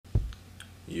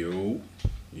Yo,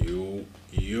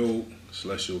 yo,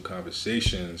 Celestial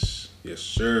Conversations. Yes,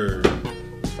 sir.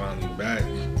 Finally back.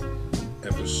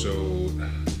 Episode,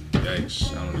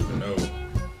 yikes, I don't even know.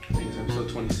 I think it's episode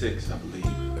 26, I believe.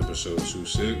 Episode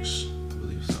 26. I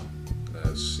believe so.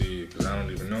 Let's see, because I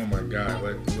don't even know, my guy.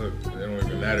 Look, it don't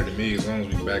even matter to me as long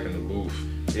as we back in the booth.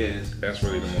 Yes. That's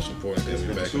really the most important thing. It's We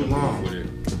been back too in the long. booth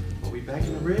with it. We back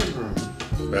in the red room.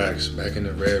 Facts, back in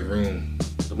the red room.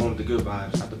 The one with the good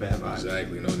vibes, not the bad vibes.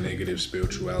 Exactly, no negative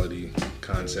spirituality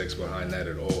context behind that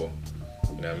at all.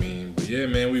 You know what I mean? But yeah,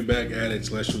 man, we back at it.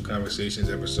 Celestial Conversations,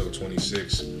 episode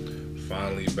 26.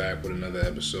 Finally back with another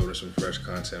episode of some fresh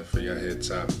content for y'all head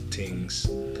top tings.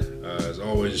 As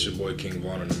always, it's your boy King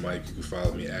Vaughn on the mic. You can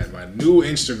follow me at my new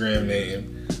Instagram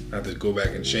name. I have to go back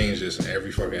and change this in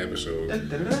every fucking episode.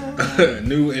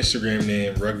 New Instagram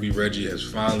name, Rugby Reggie, has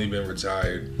finally been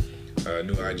retired.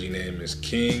 New IG name is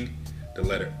King, the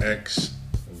letter X,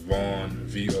 Vaughn,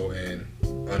 VON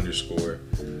 _.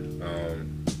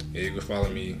 Yeah, you can follow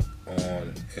me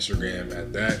on Instagram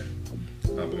at that.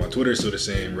 But my Twitter is still the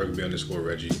same, Rugby _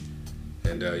 Reggie.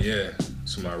 And yeah,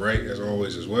 to my right, as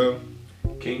always, as well,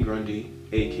 King Grundy,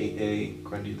 aka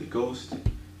Grundy the Ghost.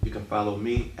 You can follow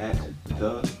me at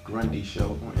The Grundy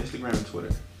Show on Instagram and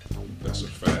Twitter. that's a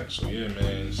fact. So yeah,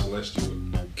 man, Celestial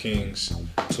Kings,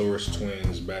 Taurus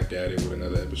Twins, back at it with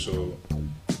another episode.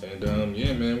 And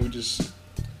yeah, man, we just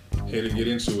here to get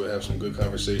into it, have some good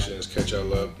conversations, catch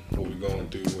y'all up, what we going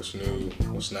through, what's new,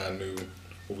 what's not new,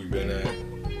 what we been at.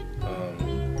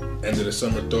 End of the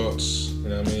summer thoughts, you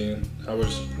know what I mean?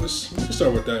 Let's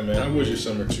start with that, man. How was your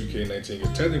summer 2K19?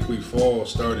 'Cause technically fall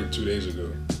started 2 days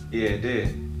ago. Yeah, it did.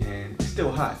 And it's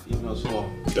still hot, even though it's fall.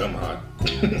 Dumb hot.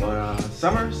 But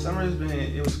summer's been,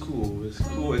 it was cool. It was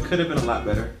cool. It could have been a lot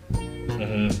better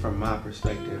from my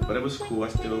perspective. But it was cool. I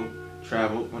still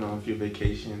traveled, went on a few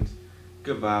vacations.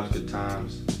 Good vibes, good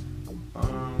times.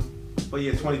 But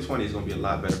yeah, 2020 is going to be a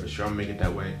lot better for sure. I'm making it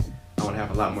that way. I want to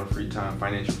have a lot more free time,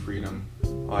 financial freedom,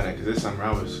 all that. Because this summer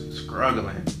I was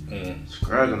struggling. I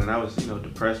was,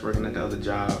 depressed working at the other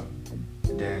job.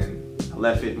 And then I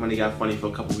left it. Money got funny for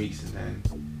a couple weeks. And then,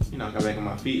 I got back on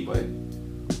my feet. But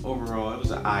overall, it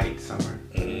was an aight summer.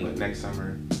 But next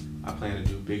summer, I plan to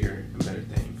do bigger and better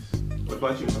things. What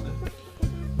about you, brother?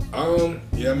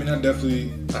 Yeah, I mean, I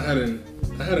had an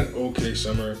okay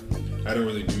summer. I didn't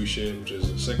really do shit, which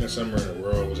is the second summer in a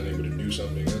row I wasn't able to do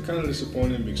something. It's kind of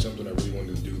disappointing because something I really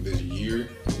wanted to do this year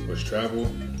was travel,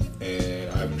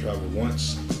 and I haven't traveled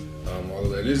once.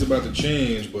 Although that is about to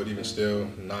change, but even still,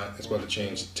 it's about to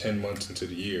change 10 months into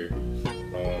the year.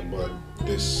 But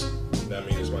this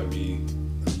might be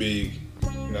a big,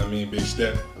 big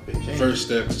step. A big change. First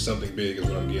step to something big is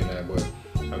what I'm getting at, but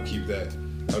I'll keep that.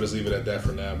 I'll just leave it at that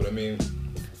for now. But I mean,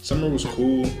 summer was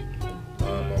cool.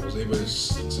 I was able to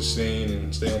sustain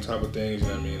and stay on top of things. You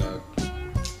know what I mean?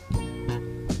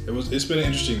 It's been an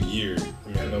interesting year. I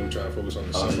mean, I know we're trying to focus on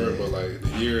the summer, but like the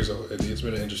year it's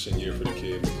been an interesting year for the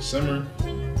kid. But the summer,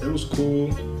 it was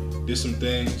cool. Did some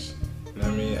things. You know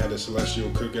what I mean? Had a celestial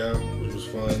cookout, which was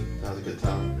fun. That was a good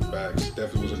time. Facts,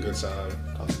 definitely was a good time.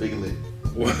 I was big lit.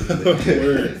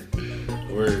 Word.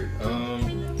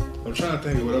 I'm trying to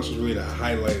think of what else was really the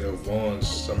highlight of Vaughn's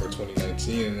summer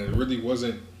 2019, and it really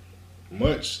wasn't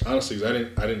much, honestly, because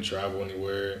I didn't travel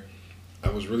anywhere. I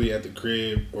was really at the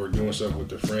crib or doing stuff with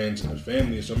the friends and the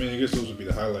family. So I mean, I guess those would be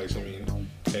the highlights. I mean,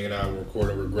 hanging out,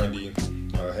 recording with Grundy,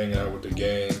 hanging out with the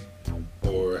gang,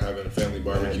 or having family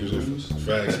barbecues.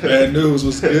 Facts. Bad news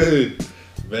was good.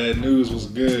 Bad news was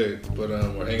good. But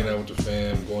we're hanging out with the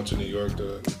fam, going to New York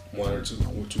the one or two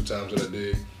times that I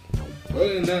did.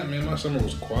 Other than that, man, my summer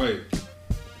was quiet.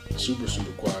 Super,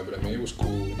 super quiet. But I mean, it was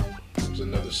cool. It was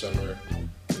another summer.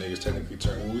 Niggas technically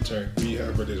we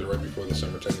have birthdays right before the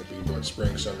summer technically, but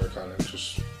spring, summer kind of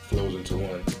just flows into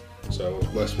one. So I was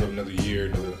blessed with another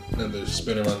year, another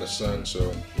spin around the sun,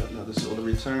 so. Another solar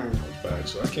return. Back,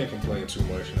 so I can't complain too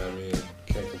much, you know what I mean?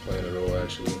 Can't complain at all,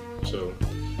 actually. So,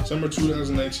 summer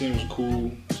 2019 was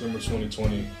cool. Summer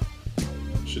 2020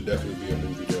 should definitely be a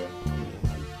movie, though.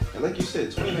 And like you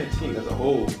said, 2019 as a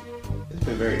whole, it's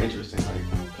been very interesting. Like,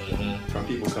 from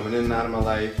people coming in and out of my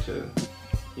life to,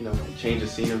 change the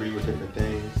scenery with different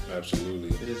things.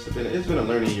 Absolutely. It's been a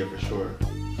learning year for sure.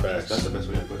 Facts. That's the best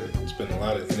way to put it. It's been a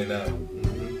lot of in and out. A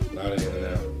lot of in and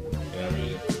out. You know what I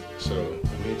mean? So.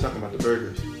 We ain't talking about the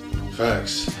burgers.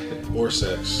 Facts. Or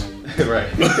sex.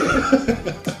 Right.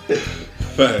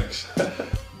 Facts.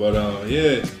 But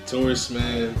yeah, Taurus,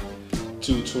 man.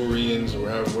 Two Taurians, or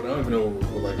however, I don't even know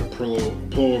what like a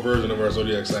plural version of our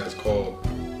zodiac sign is called.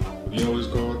 You know what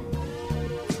it's called?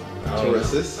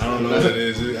 Tauruses. I don't know what it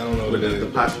is. I don't know what With it is. the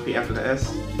apostrophe after the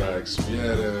S. Facts. We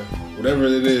had whatever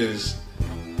it is.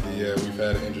 Yeah, we've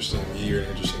had an interesting year, an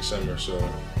interesting summer. So,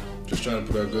 just trying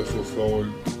to put our good foot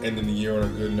forward, ending the year on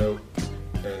a good note,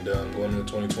 and going into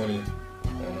 2020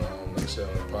 on, like I said,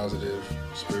 on a positive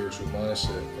spiritual mindset.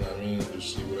 You know what I mean?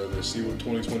 Just see what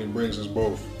 2020 brings us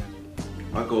both.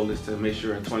 My goal is to make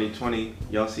sure in 2020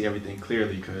 y'all see everything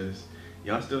clearly, because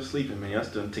y'all still sleeping, man. Y'all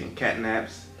still taking cat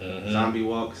naps, zombie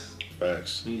walks.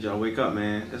 Facts. We need y'all to wake up,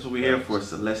 man. That's what we're here for,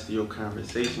 celestial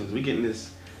conversations. We getting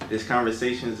this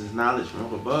conversations, this knowledge from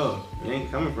up above. It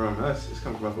ain't coming from us. It's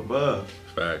coming from up above.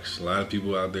 Facts. A lot of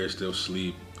people out there still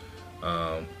sleep.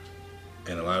 And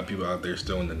a lot of people out there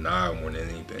still in denial more than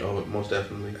anything. Oh, most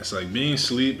definitely. It's like being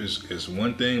asleep is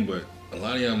one thing, but a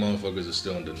lot of y'all motherfuckers are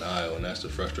still in denial, and that's the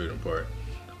frustrating part.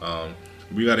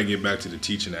 We got to get back to the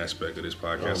teaching aspect of this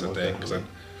podcast, I think, because I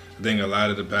think a lot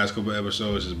of the past couple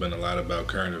episodes has been a lot about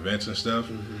current events and stuff.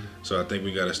 So I think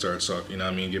we got to start talking, you know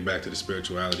what I mean, get back to the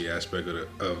spirituality aspect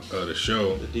of the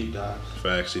show. The deep dives.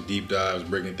 Facts, the deep dives,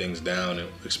 breaking things down and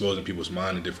exposing people's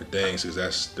mind to different things, because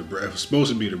that's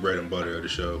supposed to be the bread and butter of the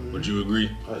show. Would you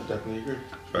agree? I definitely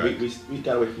agree. We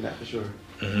got away from that for sure.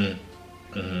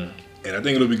 And I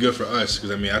think it'll be good for us, because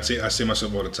I mean, I say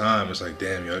myself all the time, it's like,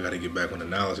 damn, yo, I got to get back on the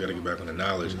knowledge.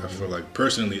 I feel like,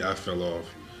 personally, I fell off.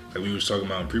 Like we was talking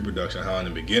about in pre-production, how in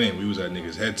the beginning, we was at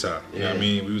niggas' head top. You know what I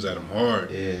mean? We was at them hard.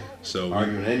 Yeah. So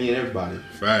arguing any and everybody.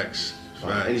 Facts.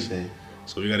 Anything.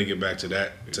 So we got to get back to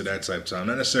that type of time.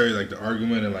 Not necessarily like the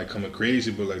argument and like coming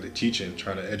crazy, but like the teaching,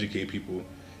 trying to educate people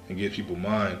and get people's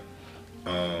mind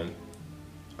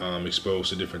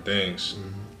exposed to different things.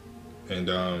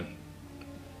 And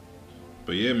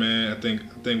but yeah, man, I think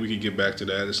we could get back to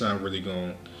that. It's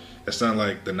not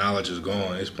like the knowledge is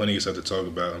gone. There's plenty of stuff to talk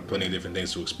about and plenty of different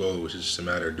things to expose. It's just a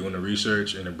matter of doing the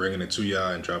research and then bringing it to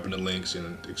y'all and dropping the links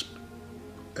and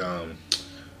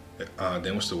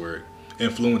then what's the word?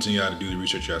 Influencing y'all to do the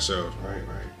research yourself. Right.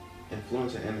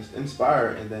 Influencing and inspire,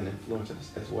 and then influence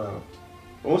as well.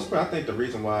 But most part, I think the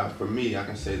reason why, for me, I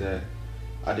can say that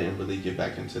I didn't really get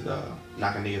back into the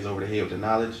knocking niggas over the head with the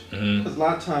knowledge. Because a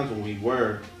lot of times when we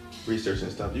were researching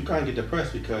stuff, you kind of get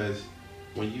depressed, because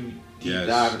when you deep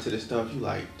dive into this stuff, you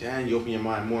like, damn, you open your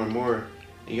mind more and more,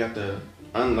 and you have to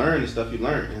unlearn the stuff you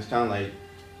learned. And it's kind of like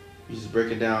you just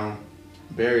breaking down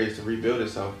barriers to rebuild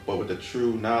itself, but with the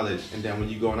true knowledge. And then when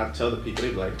you go and I tell the people, they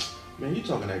be like, man, you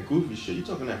talking that goofy shit, you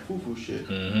talking that foo-foo shit.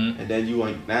 And then you all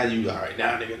right, now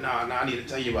nigga, nah, I need to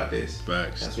tell you about this.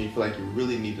 Facts. That's when you feel like you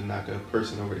really need to knock a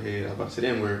person over the head. I was about to say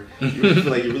then where you really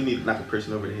feel like you really need to knock a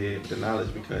person over the head with the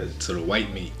knowledge, because to the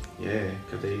white meat. Yeah,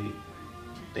 because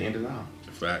they in denial.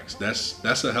 Facts.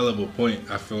 That's a hell of a point.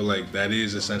 I feel like that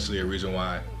is essentially a reason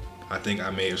why I think I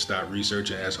may have stopped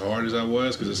researching as hard as I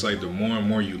was, because it's like the more and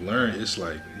more you learn, it's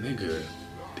like, nigga,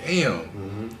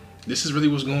 damn, this is really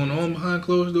what's going on behind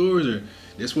closed doors, or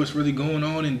this what's really going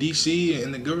on in DC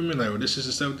and the government, like, or this is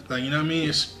the stuff, like, you know what I mean?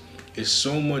 It's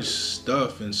so much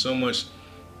stuff and so much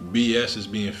BS is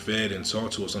being fed and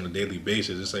taught to us on a daily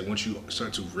basis. It's like once you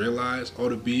start to realize all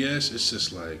the BS, it's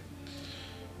just like,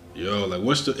 yo, like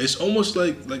it's almost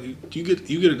like you get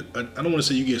I don't want to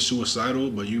say you get suicidal,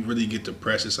 but you really get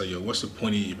depressed. It's like, yo, what's the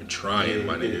point of even trying,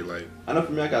 my nigga? Like, I know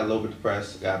for me, I got a little bit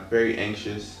depressed, got very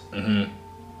anxious.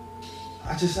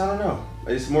 I don't know.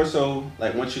 It's more so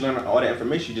like once you learn all that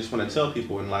information, you just want to tell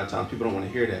people, and a lot of times people don't want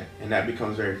to hear that, and that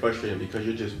becomes very frustrating, because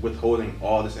you're just withholding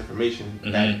all this information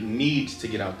that needs to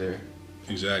get out there.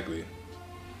 Exactly.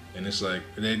 And it's like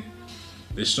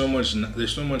there's so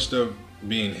much stuff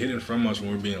being hidden from us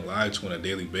when we're being lied to on a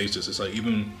daily basis. It's like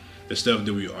even the stuff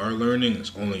that we are learning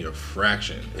is only a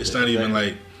fraction. It's not even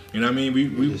like, you know what I mean?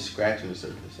 We just scratching the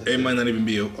surface. It might not even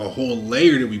be a whole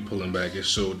layer that we pulling back. It's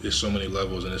so many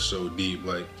levels and it's so deep.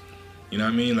 Like, you know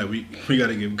what I mean? Like we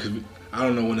gotta get, because I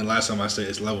don't know when the last time I said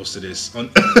it's levels to this. We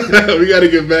gotta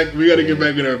get back. We gotta get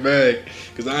back in our bag,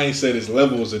 because I ain't said it's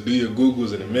levels. To do your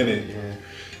Googles in a minute. Yeah.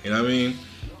 You know what I mean?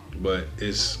 But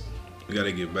we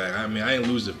gotta get back. I mean, I ain't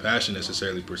lose the passion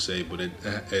necessarily per se, but it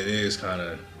is kind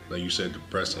of, like you said,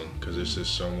 depressing, because it's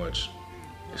just so much.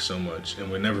 It's so much,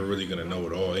 and we're never really gonna know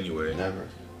it all anyway. Never.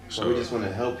 So we just want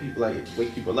to help people, like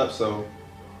wake people up, so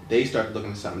they start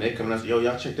looking at something. They come up, yo,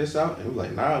 y'all check this out, and we're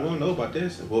like, nah, we don't know about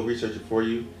this, and we'll research it for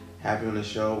you, have you on the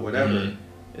show, whatever.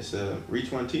 It's a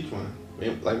reach one, teach one.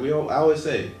 I always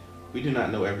say, we do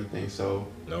not know everything, so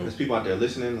there's people out there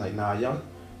listening, like, nah, y'all,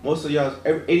 most of y'all,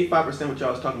 85% what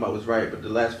y'all was talking about was right, but the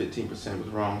last 15% was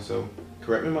wrong. So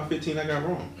correct me my 15 I got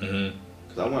wrong,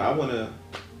 because I want to,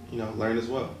 learn as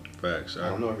well. Facts. I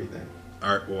don't know everything.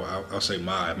 All right, well, I'll say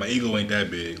my ego ain't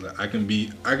that big. Like, I can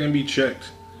be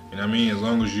checked. You know what I mean? As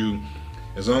long as you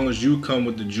as long as you come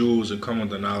with the jewels and come with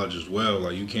the knowledge as well,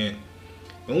 like you can't.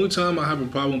 The only time I have a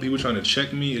problem with people trying to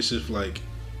check me is if like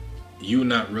you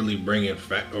not really bringing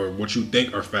fact or what you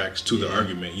think are facts to the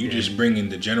argument. You just bringing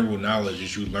the general knowledge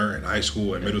that you learned in high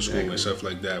school and middle school and stuff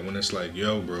like that. When it's like,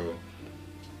 yo, bro,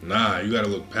 nah, you gotta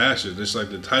look past it. It's like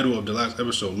the title of the last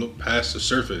episode, look past the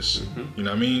surface. You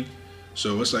know what I mean?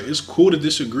 So it's like, it's cool to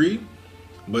disagree,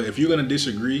 but if you're gonna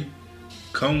disagree,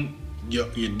 come your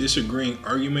disagreeing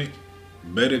argument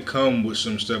better come with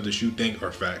some stuff that you think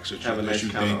are facts. Have a nice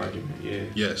counter argument. Yeah.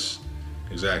 Yes,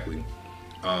 exactly.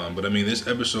 But I mean, this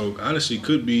episode honestly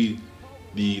could be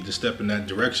the step in that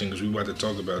direction, because we're about to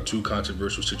talk about two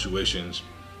controversial situations,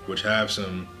 which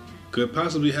could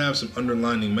possibly have some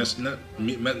underlining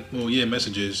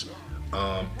messages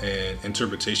and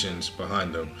interpretations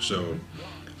behind them. So,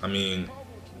 I mean,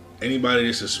 anybody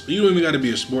you don't even got to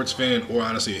be a sports fan or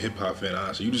honestly a hip hop fan.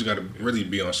 Honestly, you just got to really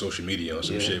be on social media on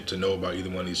some shit to know about either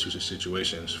one of these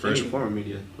situations. Any form of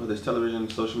media, whether it's television,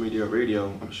 social media, or radio,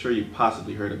 I'm sure you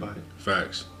possibly heard about it.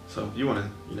 Facts. So if you want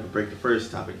to, break the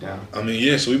first topic down. I mean,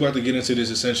 yeah. So we about to get into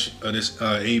this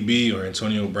AB or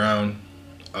Antonio Brown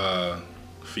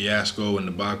fiasco and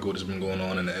debacle that's been going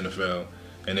on in the NFL,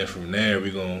 and then from there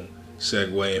we're gonna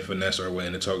segue and finesse our way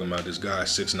into talking about this guy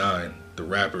 6ix9ine, the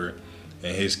rapper,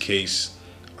 and his case,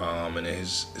 and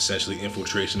his essentially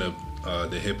infiltration of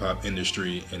the hip hop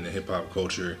industry and the hip hop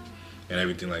culture and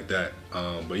everything like that.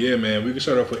 But yeah, man, we can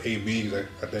start off with AB. Like,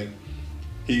 I think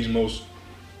he's most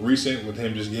recent with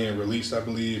him just getting released, I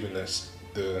believe, and that's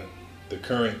the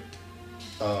current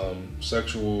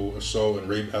sexual assault and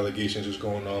rape allegations is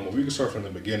going on. But we can start from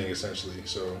the beginning, essentially.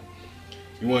 So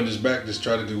you want to just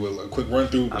try to do a quick run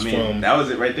through. I mean, that was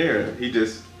it right there. He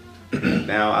just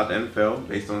now out the NFL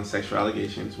based on sexual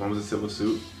allegations. One was a civil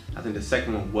suit. I think the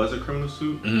second one was a criminal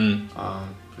suit. And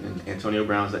Antonio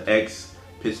Brown's an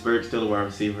ex-Pittsburgh Steelers wide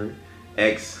receiver,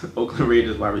 ex-Oakland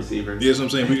Raiders wide receiver. Yeah, that's what I'm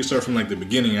saying. We can start from like the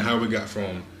beginning and how we got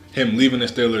from him leaving the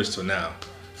Steelers to now.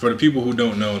 For the people who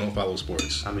don't know and don't follow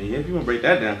sports. I mean, if you want to break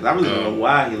that down, because I really don't know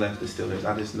why he left the Steelers.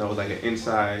 I just know like an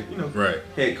inside,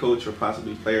 head coach or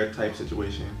possibly player type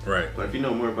situation. Right. But if you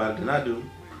know more about it than I do,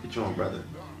 get your own brother.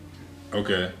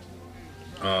 Okay.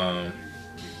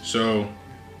 So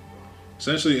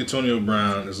essentially Antonio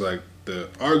Brown is like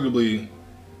arguably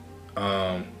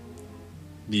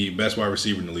the best wide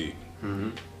receiver in the league.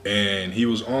 And he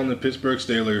was on the Pittsburgh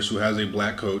Steelers, who has a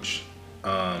black coach,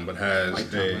 but has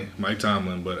Mike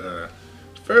Tomlin, but a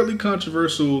fairly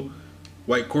controversial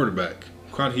white quarterback.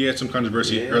 He had some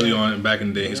controversy early on back in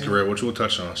the day in his career, which we'll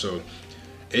touch on. So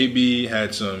AB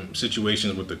had some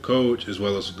situations with the coach as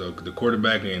well as the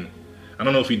quarterback, and I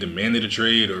don't know if he demanded a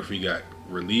trade or if he got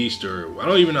released, or I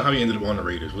don't even know how he ended up on the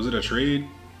Raiders. Was it a trade?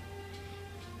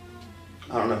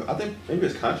 I don't know. I think maybe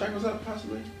his contract was up,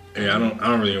 possibly. Yeah, I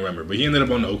don't really remember. But he ended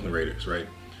up on the Oakland Raiders, right?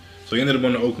 So he ended up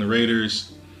on the Oakland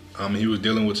Raiders. He was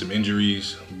dealing with some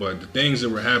injuries, but the things that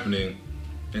were happening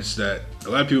is that a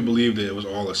lot of people believe that it was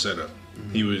all a setup.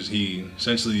 He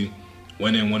essentially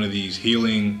went in one of these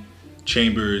healing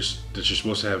chambers that you're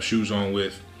supposed to have shoes on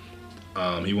with.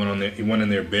 He went in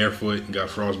there barefoot and got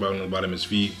frostbite on the bottom of his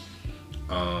feet.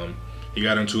 He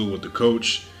got into it with the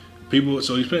coach.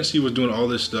 So he was doing all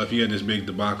this stuff. He had this big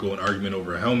debacle and argument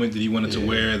over a helmet that he wanted to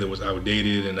wear that was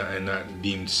outdated and not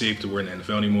deemed safe to wear in the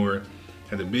NFL anymore.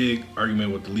 Had a big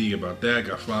argument with the league about that.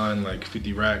 Got fined like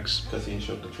 50 racks. Because he didn't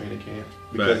show up to training camp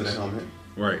because of the helmet.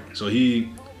 Right. So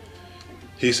he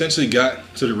essentially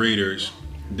got to the Raiders,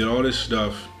 did all this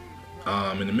stuff.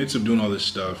 In the midst of doing all this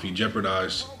stuff, he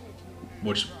jeopardized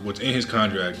what's in his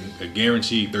contract, a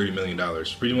guaranteed $30 million.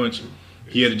 Pretty much,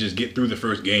 he had to just get through the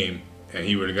first game, and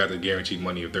he would have got the guaranteed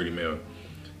money of $30 million.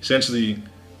 Essentially,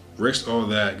 risked all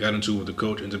that, got into it with the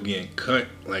coach, ended up getting cut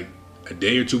like a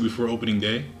day or two before opening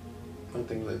day. I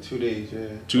think like 2 days,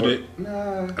 yeah. 2 days?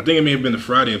 Nah. I think it may have been the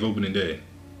Friday of opening day.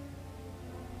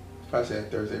 Probably said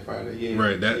Thursday, Friday, yeah.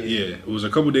 Right, It was a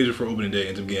couple days before opening day,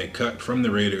 ended up getting cut from the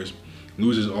Raiders,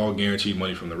 loses all guaranteed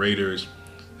money from the Raiders.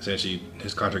 Essentially,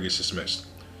 his contract gets dismissed.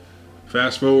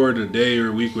 Fast forward a day or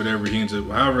a week, whatever, he ends up,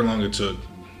 however long it took,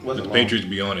 the Patriots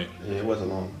be on it. Yeah, it wasn't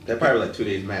long. That probably like 2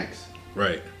 days max.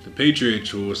 Right. The Patriots,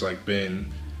 who was like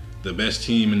been the best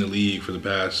team in the league for the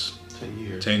past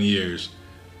 10 years.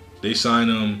 They signed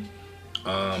him.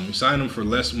 Signed him for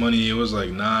less money. It was like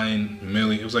 $9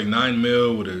 million. It was like $9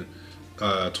 million with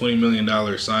a $20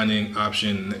 million signing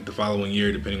option the following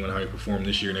year, depending on how he performed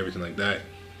this year and everything like that.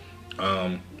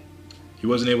 He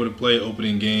wasn't able to play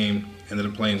opening game. Ended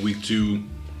up playing week 2.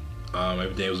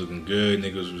 Everything was looking good.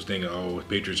 Niggas was thinking, oh,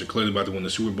 Patriots are clearly about to win the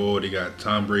Super Bowl. They got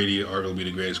Tom Brady, arguably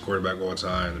the greatest quarterback of all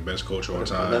time, the best coach of all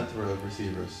time. With a plethora of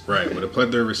receivers. Right, with a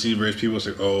plethora of receivers. People was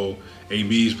like, oh,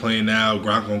 AB's playing now.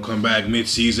 Gronk gonna come back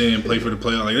mid-season and play for the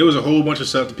playoff. Like, there was a whole bunch of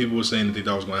stuff that people were saying that they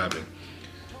thought was gonna happen.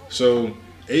 So,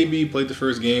 AB played the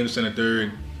first game, sent a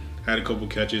third, had a couple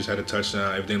catches, had a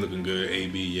touchdown. Everything looking good.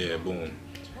 AB, yeah, boom.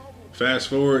 Fast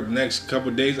forward the next couple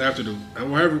of days after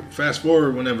fast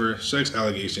forward whenever sex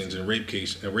allegations and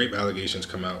rape allegations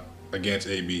come out against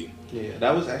AB. Yeah,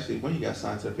 that was actually when he got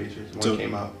signed to the Patriots. One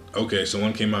came out. Okay, so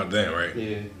one came out then, right?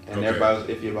 Yeah, and everybody was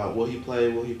iffy about will he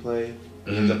play?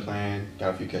 He ends up playing,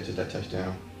 got a few catches, that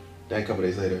touchdown. Then a couple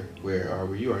days later, where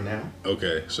are you are now?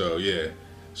 Okay, so yeah,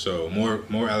 so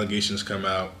more allegations come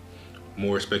out,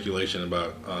 more speculation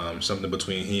about something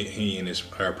between he and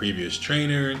our previous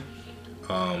trainer.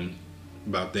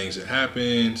 About things that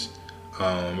happened,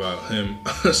 about him.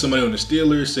 Somebody on the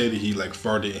Steelers said that he like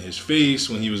farted in his face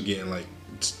when he was getting like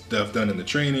stuff done in the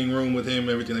training room with him,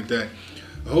 everything like that.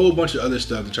 A whole bunch of other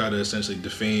stuff to try to essentially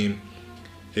defame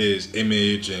his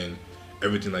image and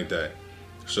everything like that.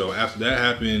 So after that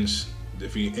happens,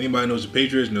 if anybody knows the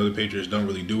Patriots, the Patriots don't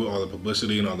really do it. All the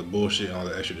publicity and all the bullshit and all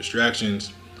the extra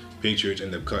distractions, Patriots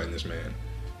end up cutting this man.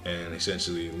 And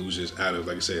essentially loses out of,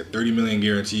 like I said, $30 million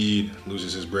guaranteed,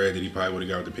 loses his bread that he probably would have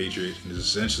got with the Patriots, and is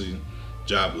essentially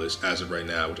jobless as of right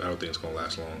now, which I don't think is going to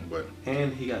last long.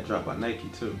 And he got dropped by Nike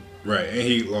too. Right, and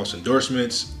he lost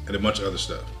endorsements and a bunch of other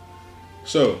stuff.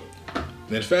 So,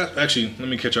 then let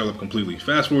me catch y'all up completely.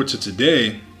 Fast forward to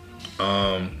today,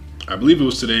 I believe it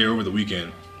was today or over the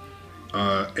weekend,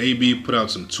 AB put out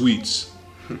some tweets,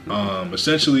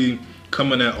 essentially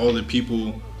coming at all the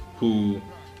people who,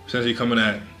 essentially coming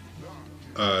at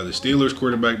the Steelers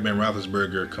quarterback Ben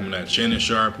Roethlisberger, coming at Shannon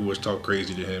Sharpe, who was talk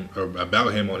crazy to him or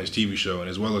about him on his TV show, and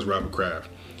as well as Robert Kraft.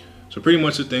 So pretty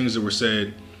much the things that were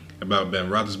said about Ben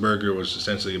Roethlisberger was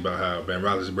essentially about how Ben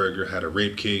Roethlisberger had a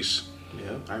rape case.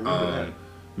 Yeah, I remember that.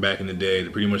 Back in the day,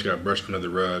 that pretty much got brushed under the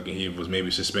rug, and he was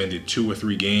maybe suspended 2 or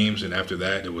 3 games, and after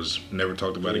that, it was never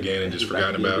talked about again and just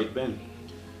forgotten about.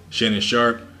 Shannon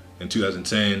Sharpe in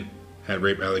 2010 had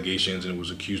rape allegations and was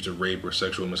accused of rape or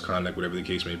sexual misconduct, whatever the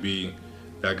case may be.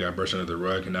 That got brushed under the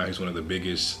rug, and now he's one of the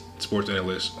biggest sports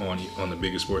analysts on the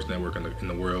biggest sports network in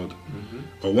the world,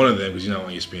 or one of them, because he's not on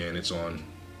ESPN. It's on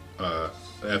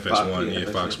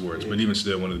FS1, Fox Sports, but even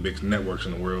still one of the big networks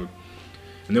in the world.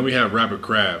 And then we have Robert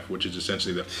Kraft, which is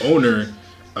essentially the owner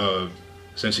of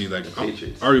essentially like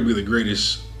arguably the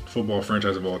greatest football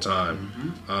franchise of all time,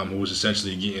 who was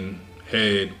essentially getting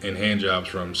head and hand jobs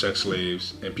from sex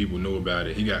slaves, and people knew about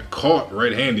it. He got caught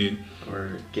red-handed,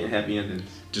 or getting happy endings.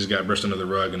 Just got brushed under the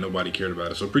rug, and nobody cared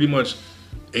about it. So pretty much,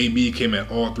 AB came at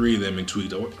all 3 of them in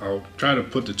tweets. I'll try to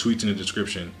put the tweets in the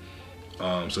description,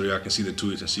 so y'all can see the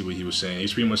tweets and see what he was saying.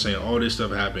 He's pretty much saying all this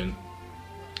stuff happened,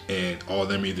 and all of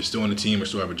them either still on the team or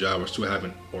still have a job or still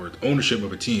having or ownership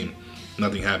of a team.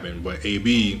 Nothing happened, but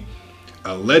AB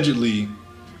allegedly,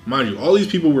 mind you, all these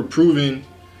people were proving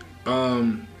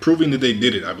that they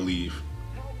did it, I believe,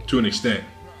 to an extent.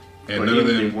 And none of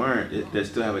them, if they weren't, they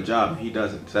still have a job. He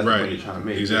doesn't. So that's the point you're trying to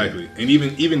make. Exactly. And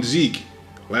even Zeke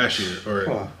last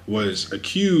year was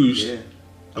accused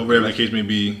of whatever the case may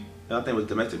be. I think it was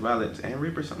domestic violence and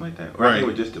rape or something like that. Or I think it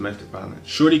was just domestic violence.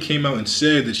 Shorty came out and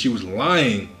said that she was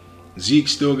lying. Zeke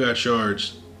still got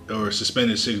charged or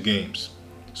suspended 6 games.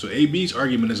 So AB's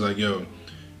argument is like, yo,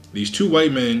 these 2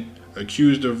 white men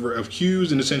accused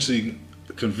and essentially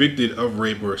convicted of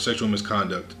rape or sexual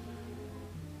misconduct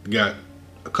got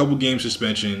a couple game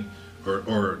suspension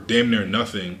or damn near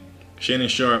nothing. Shannon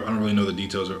Sharpe, I don't really know the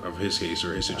details of his case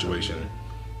or his situation.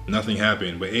 Nothing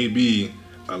happened. But AB,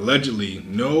 allegedly,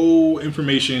 no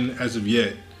information as of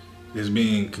yet is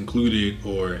being concluded,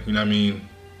 or, you know what I mean?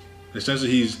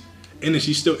 Essentially, he's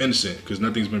still innocent because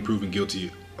nothing's been proven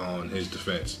guilty on his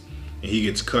defense. And he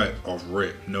gets cut off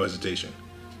rip, no hesitation.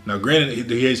 Now,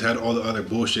 granted, he has had all the other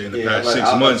bullshit in the past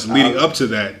 6 months leading up to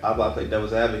that. I'm about to play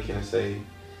devil's advocate and say,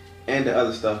 and the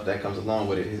other stuff that comes along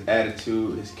with it, his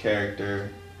attitude, his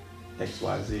character,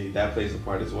 XYZ, that plays a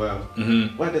part as well.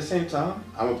 But at the same time,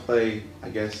 I'm going to play, I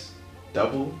guess,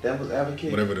 double devil's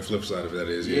advocate. Whatever the flip side of that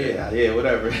is, yeah,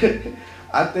 whatever.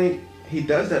 I think he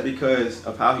does that because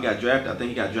of how he got drafted. I think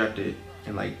he got drafted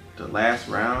in like the last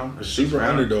round. Or super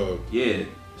underdog. Yeah,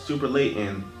 super late,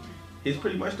 and he's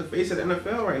pretty much the face of the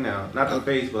NFL right now. Not the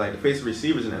face, but like the face of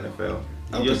receivers in the NFL.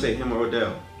 You'll say him or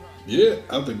Odell. Yeah,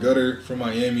 out the gutter from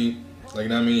Miami. Like,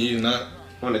 I mean, he's not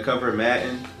on the cover of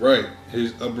Madden. Right.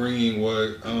 His upbringing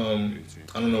was,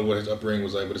 I don't know what his upbringing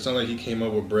was like, but it's not like he came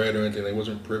up with bread or anything. Like, he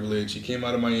wasn't privileged. He came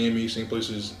out of Miami, same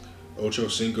places Ocho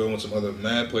Cinco and some other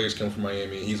mad players come from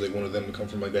Miami. He's like one of them to come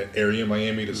from like that area in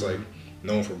Miami that's like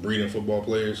known for breeding football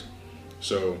players.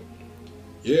 So,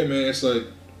 yeah, man, it's like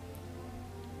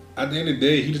at the end of the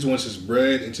day, he just wants his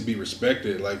bread and to be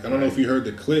respected. Like, I don't know if you heard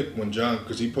the clip when John,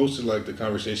 because he posted like the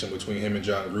conversation between him and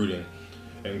John Gruden,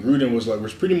 and Gruden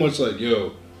was pretty much like,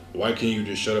 yo, why can't you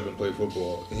just shut up and play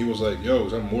football? And he was like, yo,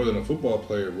 I'm more than a football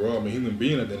player, bro. I'm a human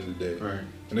being at the end of the day. Right.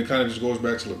 And it kind of just goes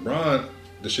back to LeBron,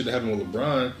 the shit that happened with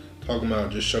LeBron, talking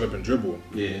about just shut up and dribble.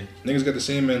 Yeah. Niggas got the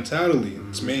same mentality.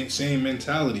 Same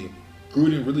mentality.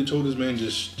 Gruden really told this man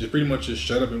just pretty much just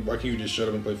shut up and why can't you just shut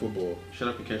up and play football? Shut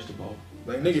up and catch the ball.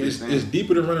 Like, nigga, it's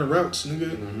deeper than running routes,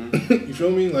 nigga. You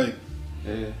feel me? Like,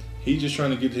 he's just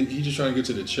trying to get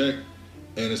to the check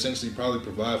and essentially probably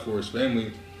provide for his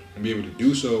family and be able to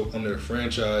do so under a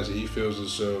franchise that he feels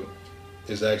as though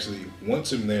is actually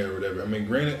wants him there or whatever. I mean,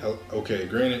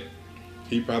 granted,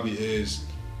 he probably is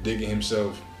digging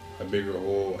himself a bigger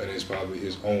hole and is probably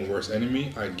his own worst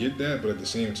enemy. I get that, but at the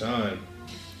same time,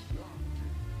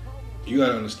 you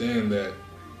gotta understand that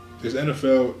this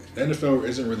NFL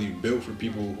isn't really built for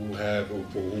people who have or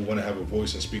who want to have a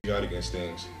voice and speak out against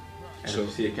things. And so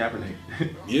see a Kaepernick.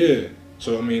 Yeah.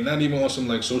 So I mean, not even on some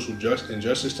like social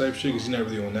injustice type shit, because he's not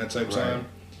really on that type time.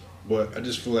 But I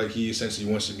just feel like he essentially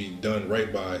wants to be done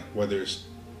right by, whether it's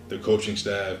the coaching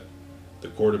staff, the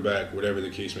quarterback, whatever the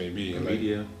case may be. And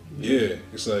media. Yeah,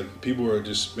 it's like people are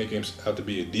just making him out to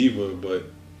be a diva, but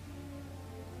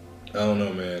I don't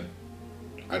know, man.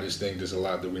 I just think there's a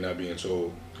lot that we're not being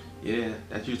told. Yeah,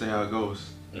 that's usually how it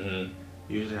goes.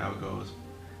 Usually how it goes.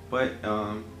 But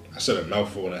I said a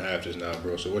mouthful and a half just now,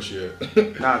 bro. So what's your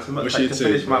to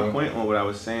finish my point on what I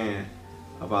was saying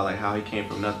about like how he came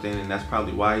from nothing, and that's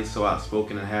probably why he's so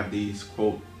outspoken and have these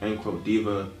quote unquote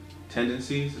diva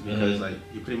tendencies, because like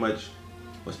he pretty much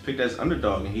was picked as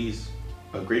underdog and he's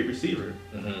a great receiver.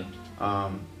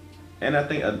 And I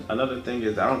think another thing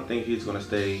is I don't think he's gonna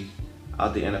stay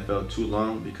out the NFL too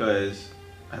long because,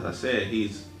 as I said,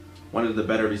 he's one of the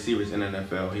better receivers in the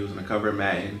NFL. He was on the cover of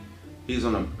Madden. He's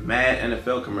on a mad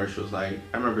NFL commercials. Like,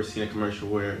 I remember seeing a commercial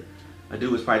where a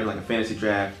dude was probably doing like a fantasy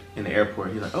draft in the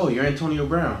airport. He's like, "Oh, you're Antonio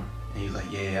Brown." And he's like,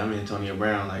 "Yeah, I'm Antonio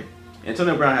Brown." Like,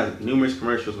 Antonio Brown has numerous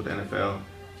commercials with the NFL.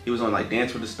 He was on like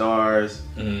Dance with the Stars,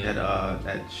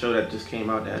 that show that just came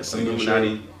out, that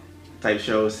Illuminati type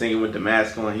show, Singing with the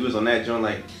Mask on. He was on that joint.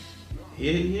 Like,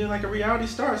 he like a reality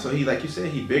star. So he, like you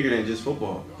said, he bigger than just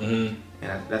football. And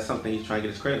that's something he's trying to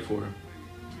get his credit for.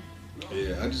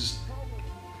 Yeah,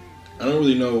 I don't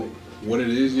really know what it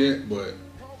is yet, but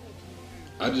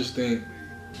I just think,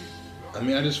 I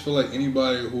just feel like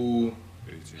anybody who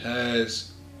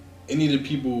has any of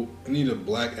the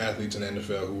black athletes in the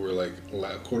NFL who are like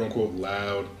quote unquote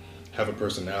loud, have a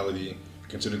personality,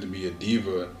 considered to be a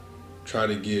diva, try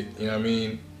to get,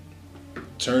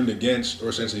 turned against or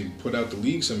essentially put out the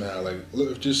league somehow. Like,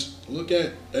 look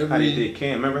at every... How they did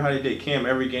Cam. Remember how they did Cam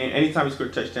every game? Anytime he scored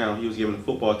a touchdown, he was giving the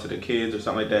football to the kids or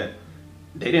something like that.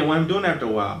 They didn't want him doing it after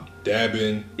a while.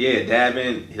 Dabbing. Yeah,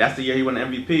 dabbing. That's the year he won the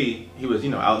MVP. He was,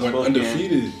 outspoken,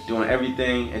 undefeated, doing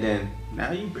everything, and then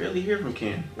now you barely hear from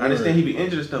Cam. I understand he be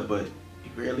injured and stuff, but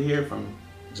you barely hear from him.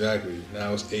 Exactly.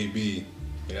 Now it's AB.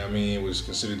 It was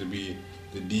considered to be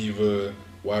the diva,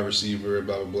 wide receiver,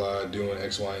 blah, blah, blah, doing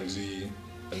X, Y, and Z.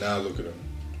 And now look at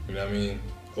him.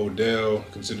 Odell,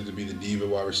 considered to be the diva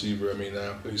wide receiver.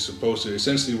 Now he's supposed to,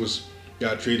 essentially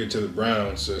got traded to the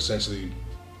Browns to essentially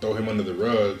throw him under the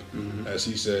rug, as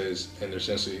he says, and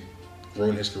essentially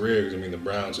ruin his career. Because the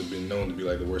Browns have been known to be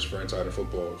like the worst franchise in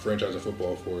football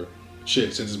for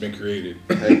since it's been created.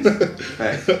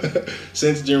 Facts.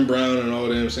 Since Jim Brown and all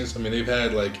them, they've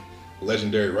had like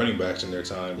legendary running backs in their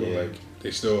time, but like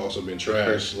they still also been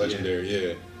trash, legendary,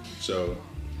 yeah. So,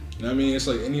 it's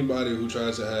like anybody who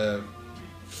tries to have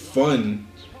fun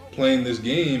playing this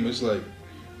game, it's like,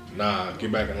 nah,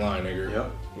 get back in line, nigga.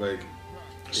 Yep. Like,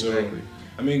 so. Exactly.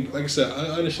 Like I said,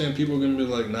 I understand people are gonna be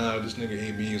like, nah, this nigga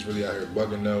AB is really out here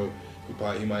bugging. No,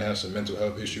 he might have some mental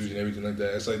health issues and everything like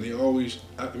that. It's like they always,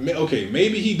 okay,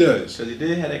 maybe he does. Because he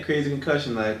did have that crazy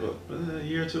concussion like a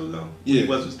year or two ago. Yeah, he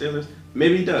was with Steelers.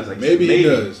 Maybe he does. Like maybe he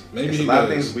does. Maybe it's a lot of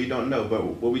things we don't know. But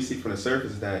what we see from the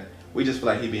surface is that we just feel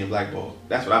like he being blackballed.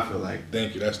 That's what I feel like.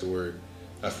 Thank you. That's the word.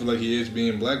 I feel like he is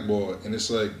being blackballed, and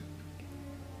it's like,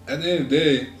 at the end of the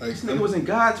day, like, this nigga was in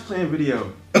God's playing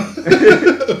video.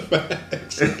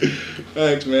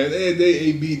 Facts, man. At the end of the day,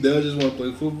 AB does just want to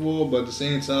play football, but at the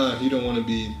same time, he don't want to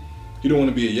be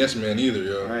a yes man either,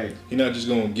 yo. Right. He not just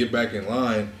gonna get back in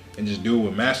line and just do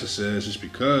what Master says just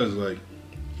because, like,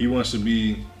 he wants to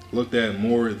be looked at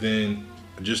more than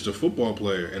just a football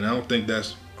player, and I don't think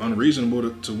that's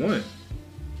unreasonable to want.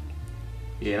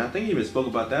 Yeah, and I think he even spoke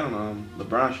about that on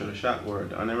LeBron show, the Shot Word,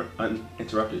 the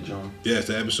Uninterrupted John. Yes,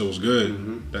 that episode was good.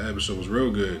 Mm-hmm. That episode was real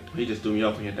good. He just threw me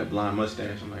off when he had that blonde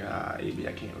mustache. I'm like, AB,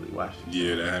 I can't really watch this.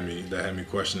 Yeah, that had me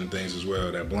questioning things as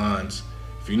well. That blondes.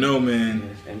 If you know, man.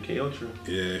 Yeah, MK Ultra.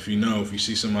 Yeah, if you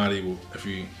see somebody, if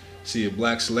you see a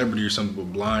black celebrity or something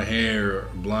with blonde hair or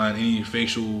blonde any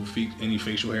facial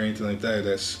hair, anything like that,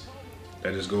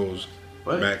 that just goes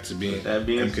back to being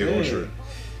MK Ultra.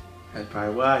 That's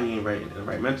probably why he ain't in the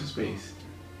right mental space.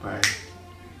 Probably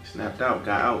snapped out,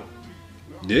 got out.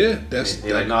 Yeah,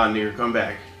 they like, nah, nigga, come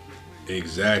back.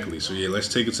 Exactly. So yeah, let's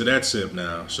take it to that sip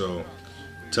now. So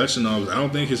touching on, I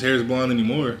don't think his hair is blonde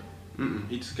anymore.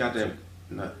 He just got that.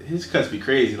 His cuts be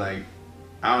crazy. Like,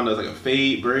 I don't know, it's like a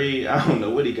fade braid. I don't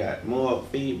know what he got. More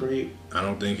fade braid. I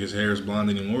don't think his hair is blonde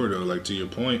anymore though. Like, to your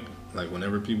point, like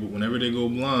whenever they go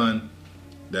blonde,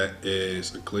 that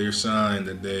is a clear sign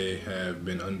that they have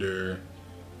been under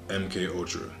MK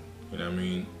Ultra. You know what I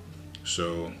mean?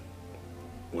 So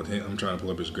with him, I'm trying to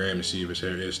pull up his gram to see if his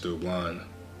hair is still blonde.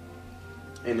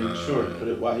 And in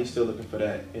short, while he's still looking for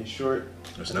that, in short,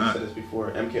 it's as not. I said this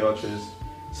before, MK Ultra is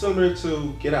similar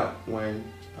to Get Out when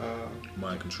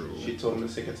mind control. She told him to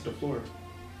sink it to the floor.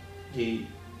 He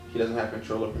doesn't have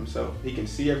control over himself. He can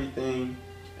see everything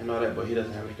and all that, but he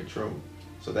doesn't have any control.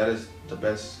 So that is the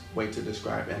best way to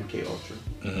describe MK Ultra.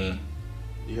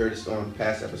 Mm-hmm. You heard this on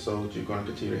past episodes. You're going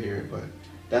to continue to hear it, but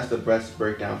that's the best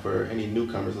breakdown for any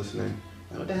newcomers listening.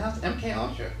 Like, what the hell's MK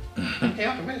Ultra? MK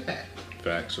Ultra, what is that?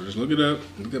 Fact. So just look it up.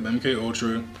 Look up MK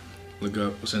Ultra. Look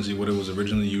up essentially what it was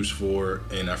originally used for,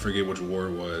 and I forget which war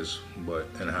it was,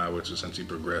 and how it's essentially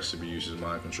progressed to be used as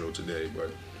mind control today. But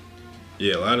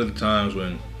yeah, a lot of the times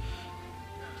when,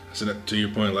 so to your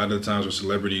point, a lot of the times when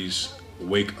celebrities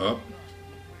wake up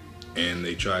and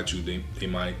they try to, they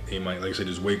might like I said,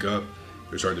 just wake up,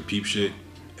 they start to peep shit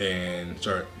and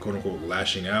start quote unquote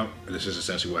lashing out. This is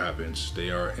essentially what happens. They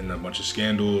are in a bunch of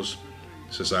scandals.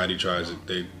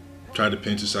 They try to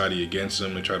pin society against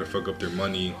them. They try to fuck up their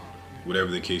money, whatever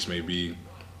the case may be,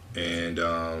 and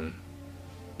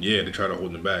they try to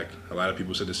hold them back. A lot of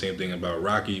people said the same thing about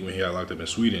Rocky when he got locked up in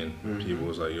Sweden. Mm-hmm. People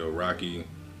was like, yo, Rocky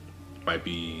might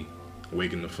be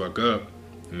waking the fuck up,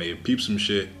 may have peeped some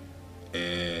shit,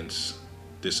 and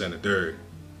this and the third.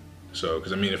 So,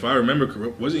 because I mean, if I remember,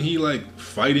 wasn't he like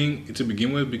fighting to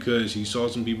begin with because he saw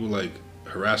some people like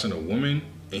harassing a woman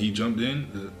and he jumped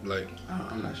in? Like,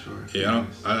 I'm not sure. Yeah,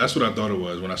 that's what I thought it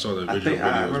was when I saw the original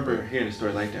videos. I remember hearing a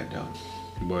story like that though.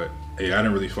 But hey, I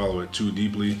didn't really follow it too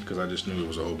deeply because I just knew it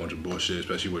was a whole bunch of bullshit,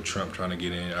 especially with Trump trying to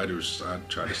get in. I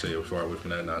tried to stay as far away from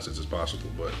that nonsense as possible.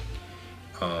 But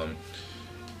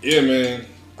yeah, man,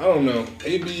 I don't know.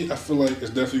 AB, I feel like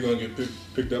it's definitely gonna get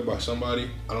picked up by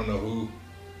somebody. I don't know who,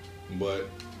 but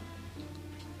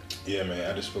yeah, man,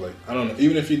 I just feel like, I don't know.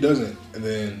 Even if he doesn't, and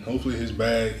then hopefully his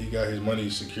bag, he got his money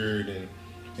secured and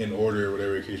in order, or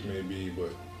whatever the case may be.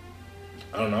 But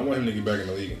I don't know. I want him to get back in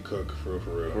the league and cook for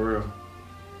real. For real.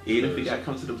 Even if he got to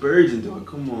come to the Birds and do it,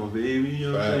 come on, baby.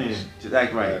 You know what I'm saying? Just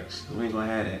act right. We ain't gonna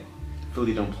have that.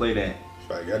 Philly don't play that.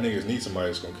 Fact, y'all niggas need somebody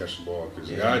that's gonna catch the ball, because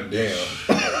goddamn.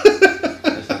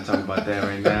 Let's not talk about that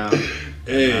right now.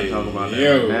 Hey, talk about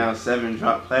that right now. 7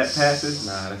 drop passes?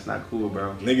 Nah, that's not cool,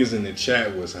 bro. Niggas in the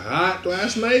chat was hot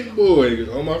last night, boy, because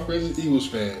all my friends are Eagles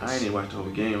fans. I ain't even watched the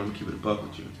whole game. I'm gonna keep it a buck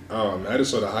with you. Oh, man, I just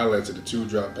saw the highlights of the 2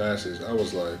 drop passes. I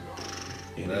was like,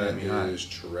 that is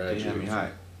tragic. They had me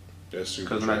hot. That's super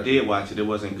Because when I did watch it, it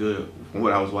wasn't good from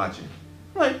what I was watching.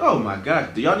 I'm like, oh my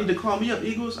God, do y'all need to call me up,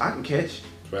 Eagles? I can catch.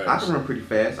 Facts. I can run pretty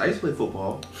fast. I used to play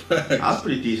football. Facts. I was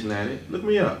pretty decent at it. Look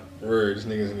me up. Word, this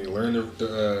niggas need to learn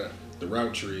the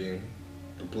route tree and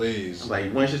the plays. I'm like,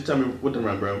 why don't you just tell me what to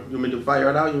run, bro? You want me to fire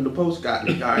it out? You want the post? Got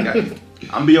me. All right, got you.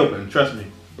 I'm be open. Trust me.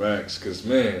 Facts, because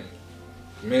man,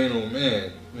 oh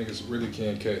man, niggas really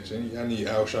can't catch. I need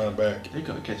Alshon back. They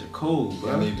gonna catch a cold,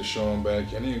 bro. I need Deshaun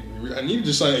back. I need to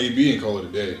just sign AB and call it a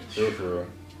day. For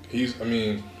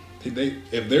real.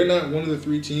 If they're not one of the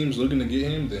 3 teams looking to get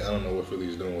him, then I don't know what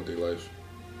Philly's doing with their life.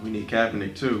 We need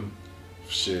Kaepernick too.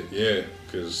 Shit, yeah,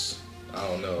 because I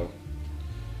don't know.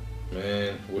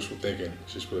 Man, wishful thinking.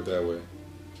 Just put it that way.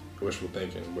 Wishful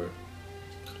thinking, but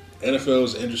NFL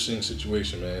is an interesting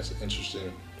situation, man. It's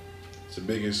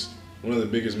one of the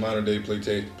biggest modern day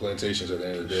plantations at the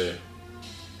end of the day.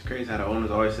 It's crazy how the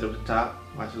owners always sit up at the top,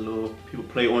 watch the little people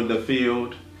play on the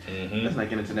field. Mm-hmm. Let's not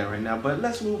get into that right now, but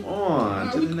let's move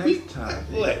on to the next topic.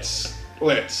 Let's.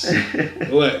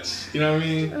 You know what I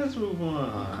mean? Let's move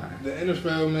on. The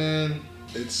NFL, man,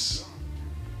 it's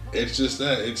just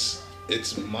that.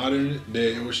 It's modern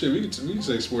day, or shit, we can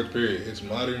say sports period. It's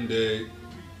modern day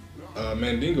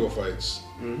Mandingo fights.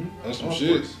 Mm-hmm. On some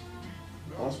shit.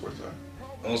 All sports are.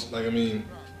 Like, I mean,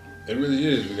 it really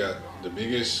is. We got the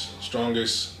biggest,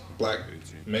 strongest black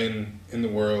men in the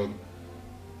world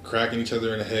cracking each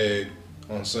other in the head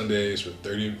on Sundays for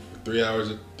 3 hours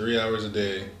a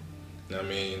day. And I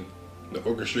mean, the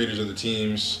orchestrators of the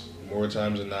teams more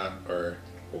times than not are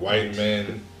white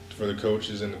men for the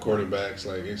coaches and the quarterbacks.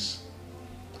 Like, it's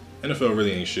NFL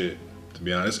really ain't shit, to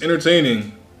be honest. It's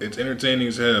entertaining. It's entertaining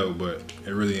as hell, but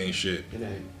it really ain't shit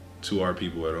to our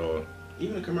people at all.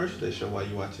 Even the commercials they show while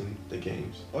you watching the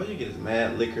games, all you get is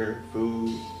mad liquor,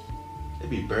 food. It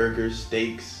be burgers,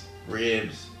 steaks,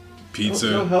 ribs, pizza.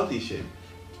 No healthy shit.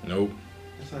 Nope.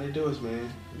 That's how they do us, man.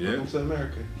 Yeah. Welcome to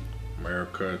America.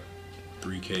 America,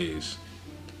 3Ks.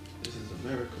 This is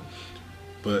America.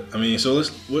 But I mean, so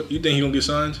what you think he gonna get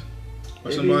signed by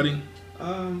somebody?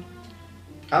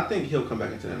 I think he'll come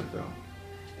back into the NFL,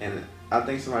 and I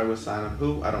think somebody will sign him.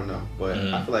 Who? I don't know, but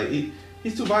I feel like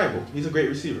he's too viable. He's a great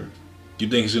receiver. You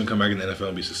think he's gonna come back in the NFL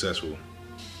and be successful?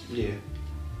 Yeah.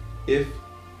 If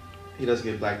he doesn't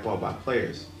get blackballed by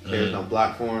players don't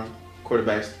block for him,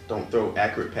 quarterbacks don't throw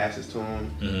accurate passes to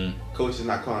him, coaches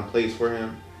not calling plays for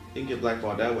him, he can get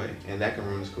blackballed that way, and that can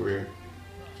ruin his career.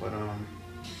 But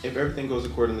if everything goes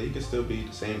accordingly, he can still be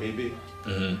the same AB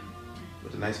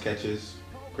with the nice catches,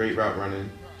 great route running,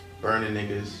 burning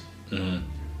niggas.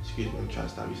 Excuse me, I'm trying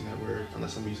to stop using that word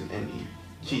unless I'm using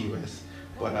NEGUS.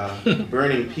 But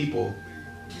burning people,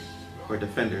 or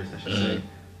defenders, I should say.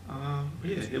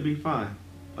 Yeah, he'll be fine.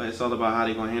 But it's all about how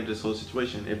they're gonna handle this whole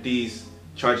situation. If these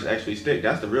charges actually stick,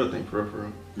 that's the real thing, for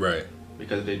real. Right.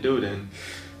 Because if they do, then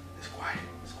it's quiet.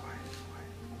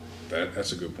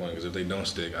 That's a good point. Because if they don't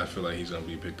stick, I feel like he's gonna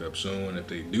be picked up soon. If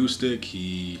they do stick,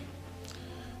 he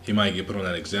might get put on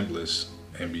that exempt list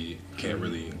and can't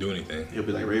really do anything. He'll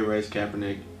be like Ray Rice,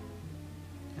 Kaepernick,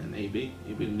 and AB.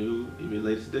 He'll be the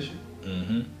latest edition.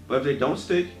 But if they don't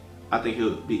stick, I think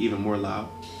he'll be even more loud.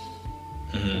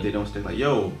 If they don't stick, like,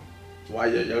 yo, why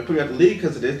y'all put me out the league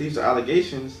because of this? These are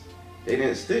allegations. They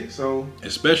didn't stick, so.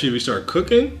 Especially if he start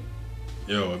cooking.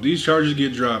 Yo, if these charges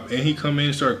get dropped and he come in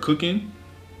and start cooking,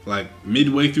 like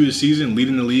midway through the season,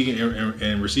 leading the league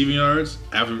in receiving yards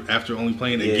after only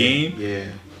playing a game. Yeah.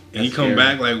 And he come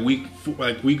back like week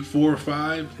 4 or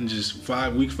 5, and just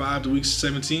week 5 to week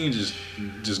 17, and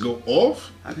just go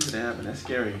off. How could that happen? That's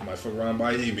scary. Might fuck around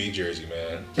by AB jersey,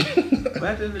 man. But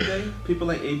at the end of the day, people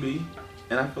like AB,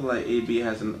 and I feel like AB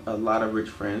has a lot of rich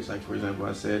friends. Like, for example,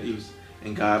 I said he was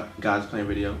in God's Plan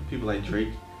video. People like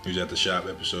Drake. He was at the shop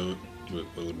episode with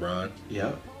LeBron.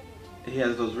 Yep. He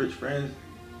has those rich friends.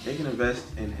 They can invest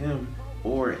in him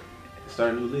or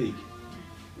start a new league.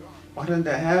 Why doesn't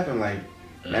that happen? Like,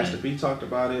 Master P talked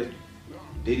about it.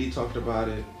 Diddy talked about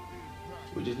it.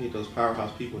 We just need those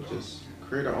powerhouse people to just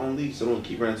create our own league so we don't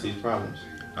keep running into these problems.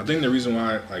 I think the reason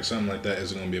why like something like that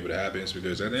isn't going to be able to happen is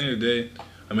because at the end of the day,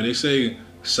 I mean, they say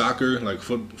soccer, like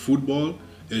football,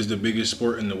 is the biggest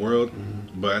sport in the world.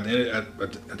 But at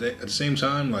the same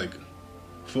time, like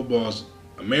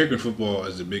American football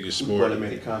is the biggest sport. Football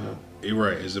Americano. You're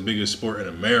right. It's the biggest sport in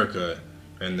America.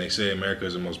 And they say America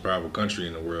is the most powerful country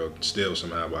in the world still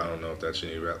somehow, but I don't know if that's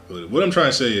any reality. What I'm trying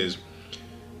to say is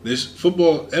this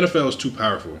NFL is too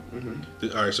powerful.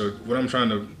 All right, so what I'm trying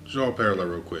to draw a parallel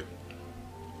real quick.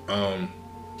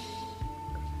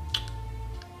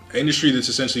 Industry that's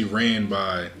essentially ran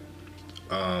by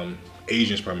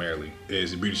Asians primarily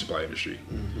is the beauty supply industry.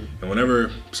 And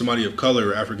whenever somebody of color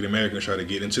or African American try to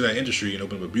get into that industry and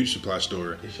open up a beauty supply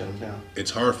store, they shut them down.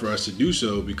 It's hard for us to do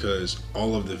so because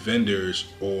all of the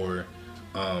vendors or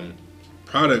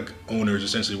product owners,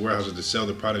 essentially warehouses that sell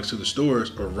the products to the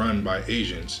stores, are run by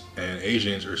Asians, and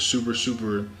Asians are super,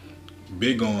 super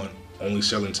big on only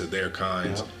selling to their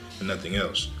kinds and nothing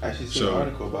else. I actually seen an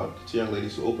article about 2 young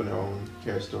ladies who opened their own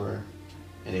hair store,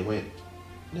 and they went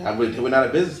out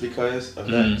of business because of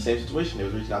that same situation. They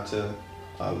was reaching out to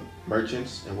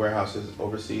merchants and warehouses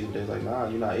overseas, but they was like, nah,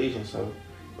 you're not Asian, so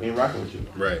we ain't rocking with you.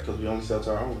 Right. Because we only sell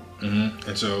to our own.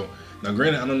 And so, now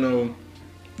granted, I don't know,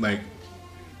 like,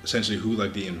 essentially who,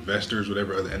 like, the investors,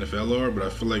 whatever other NFL are, but I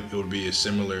feel like it would be a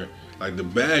similar, like, the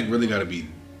bag really got to be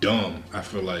dumb, I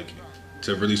feel like,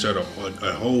 to really start a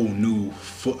whole new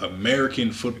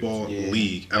American football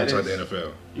league outside the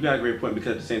NFL. You got a great point,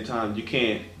 because at the same time, you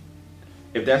can't,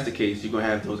 if that's the case, you're going to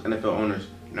have those NFL owners,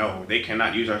 no, they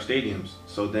cannot use our stadiums.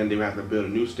 So then they would have to build a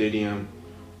new stadium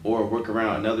or work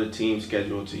around another team's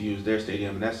schedule to use their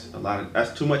stadium. And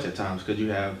that's too much at times, because you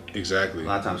have a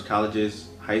lot of times colleges,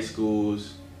 high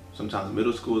schools, sometimes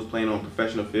middle schools playing on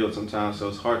professional fields sometimes. So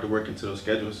it's hard to work into those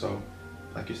schedules. So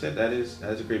like you said, that is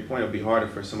a great point. It'll be harder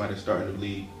for somebody to start a new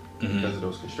league because of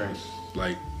those constraints.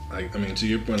 Like like, I mean, to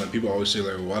your point, like people always say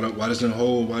like, why doesn't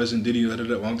Hov, why doesn't Diddy, why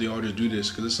don't they all just do this?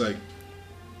 Because it's like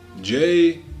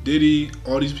Jay, Diddy,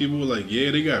 all these people, like,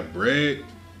 yeah, they got bread,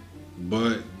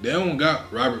 but they don't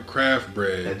got Robert Kraft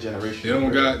bread. That generational. They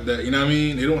don't bread. got that. You know what I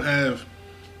mean? They don't have,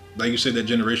 like you said, that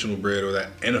generational bread or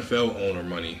that NFL owner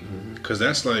money. Because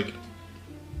that's like,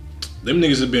 them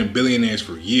niggas have been billionaires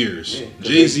for years. Yeah,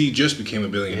 Jay-Z just became a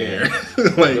billionaire. Yeah.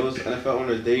 Like those NFL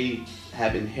owners, they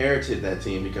have inherited that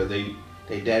team because they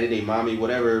daddy, they mommy,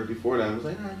 whatever before them was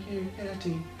like, nah, you can't that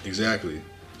team. Exactly.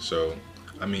 So,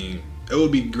 I mean, it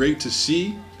would be great to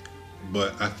see,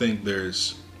 but I think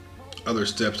there's other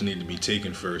steps that need to be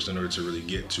taken first in order to really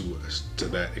get to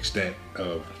that extent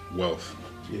of wealth.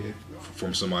 Yeah.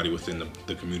 From somebody within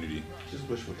the community. Just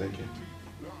wishful thinking.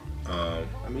 I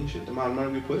mean, shit, the amount of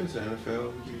money we put into the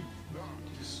NFL, you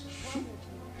just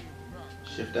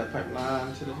shift that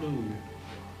pipeline to the new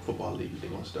football league they're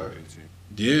gonna start.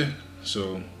 Yeah.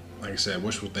 So, like I said,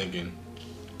 wishful thinking.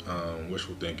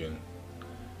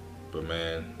 But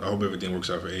man, I hope everything works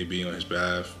out for AB on his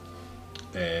behalf,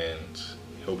 and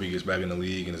hope he gets back in the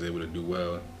league and is able to do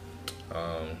well.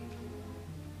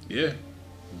 Yeah.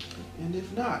 And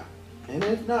if not,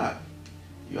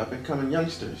 you up and coming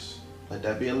youngsters, let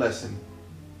that be a lesson.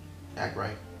 Act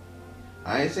right.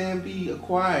 I ain't saying be a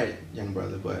quiet young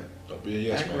brother, but don't be a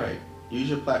yes act man. right. Use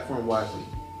your platform wisely.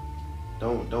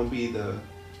 Don't be the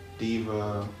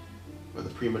diva or the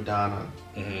prima donna.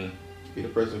 Mm-hmm. Be the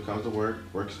person who comes to work,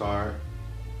 works hard.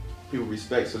 People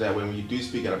respect, so that way when you do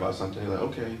speak out about something, they're like,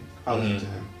 okay, I'll listen to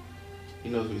him. He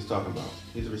knows what he's talking about.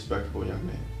 He's a respectable young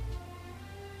man.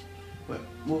 But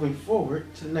moving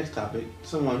forward to the next topic,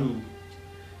 someone who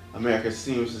America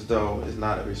seems as though is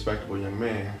not a respectable young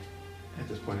man at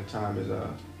this point in time is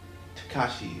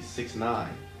Tekashi 6ix9ine.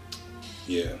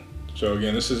 Yeah. So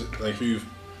again, this is like if you've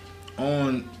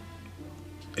on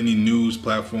any news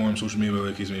platform, social media,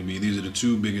 whatever the case may be, these are the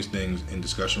two biggest things in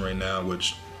discussion right now,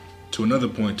 which to another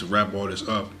point, to wrap all this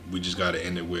up, we just got to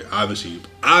end it with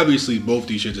obviously both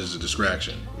these shits is a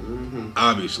distraction. Mm-hmm.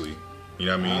 Obviously. You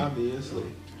know what I mean? Obviously.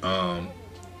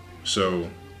 So,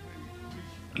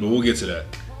 but we'll get to that.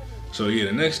 So yeah,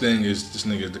 the next thing is this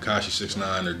nigga Tekashi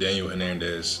 6ix9ine or Daniel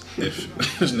Hernandez. If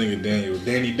this nigga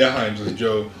Danny Dimes as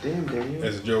Joe,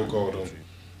 as Joe called him,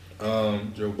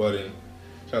 Joe Budden.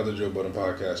 Shout out to Joe Budden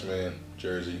podcast, man,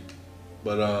 Jersey.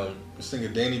 But this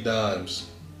nigga Danny Dimes,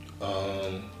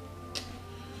 I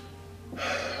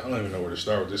don't even know where to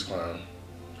start with this clown.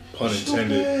 Pun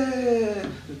intended.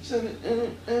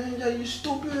 Yeah, you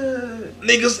stupid.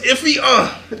 Niggas iffy,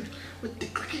 With the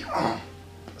clicky,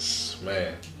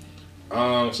 Man.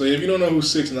 So if you don't know who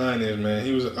 6ix9ine is, man,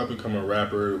 he was an up-and-coming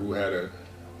rapper who had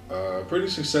a pretty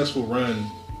successful run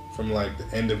from like the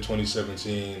end of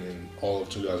 2017 and all of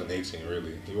 2018,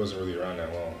 really. He wasn't really around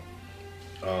that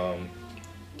long.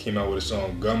 Came out with a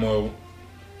song, Gummo.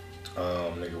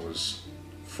 Nigga was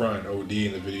front OD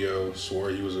in the video, swore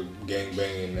he was a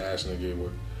gang-banging ass nigga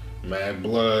with mad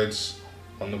bloods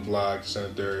on the block,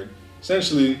 center third.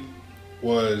 Essentially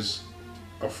was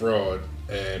a fraud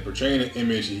and portraying an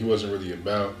image he wasn't really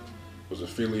about, was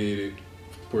affiliated,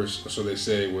 of course, so they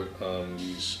say, with a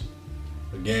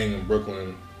gang in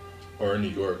Brooklyn or in New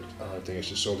York. I don't think it's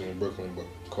just solely in Brooklyn, but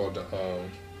called the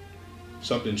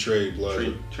something Trey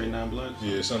Blood. Trey 9 Bloods?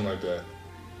 Yeah, something like that.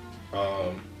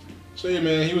 So yeah,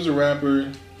 man, he was a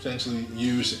rapper essentially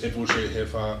used to infiltrate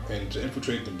hip hop and to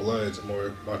infiltrate the Bloods.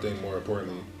 More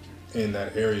importantly, in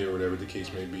that area or whatever the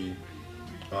case may be.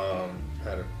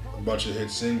 Had a bunch of hit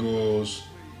singles.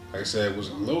 Like I said,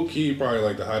 was low key probably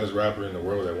like the hottest rapper in the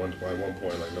world at one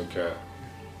point, like no cap.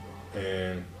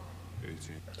 And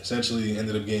essentially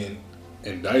ended up getting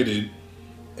indicted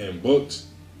and booked.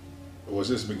 Was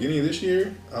this the beginning of this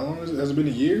year? How long has it been?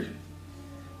 A year?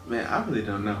 Man, I really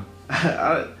don't know.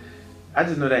 I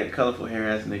just know that colorful hair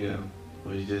ass nigga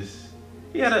was just,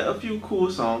 he had a few cool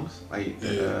songs. Like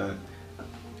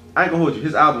I ain't gonna hold you.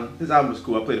 His album was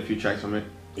cool. I played a few tracks from it.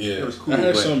 Yeah, it was cool. I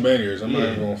had some bangers. I'm not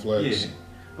even gonna flex. Yeah,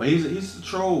 but he's a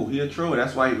troll. He a troll.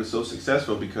 That's why he was so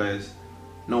successful, because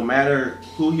no matter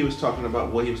who he was talking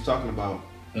about, what he was talking about,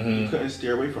 you couldn't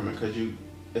steer away from it, because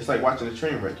it's like watching a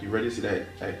train wreck. You ready to see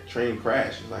that train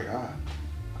crash. It's like, I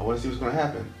want to see what's gonna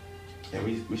happen, and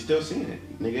we still seeing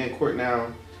it. Nigga in court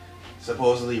now,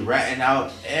 supposedly ratting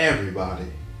out everybody.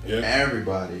 Yeah,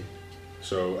 everybody.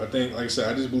 So I think, like I said,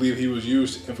 I just believe he was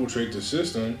used to infiltrate the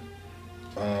system,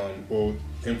 or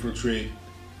infiltrate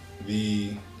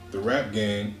the rap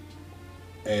game,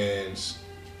 and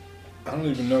I don't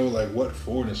even know like what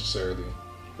for necessarily.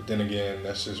 But then again,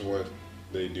 that's just what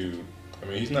they do. I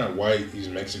mean, he's not white, he's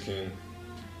Mexican,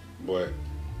 but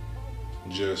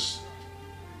just,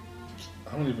 I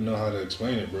I don't even know how to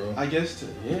explain it, bro. I guess to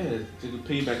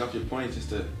piggyback off your point, just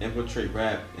to infiltrate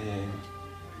rap and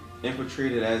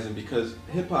infiltrate it as in because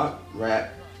hip hop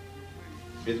rap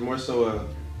is more so a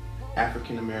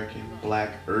African American,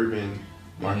 black, urban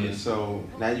market. So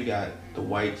now you got the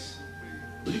whites.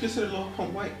 Would you consider Lil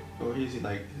Pump white, or is he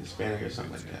like Hispanic or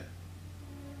something like that?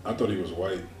 I thought he was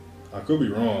white. I could be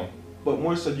wrong. But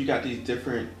more so, you got these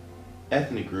different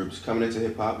ethnic groups coming into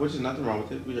hip hop, which is nothing wrong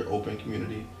with it. We're an open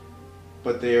community,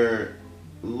 but they're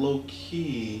low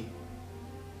key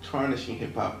tarnishing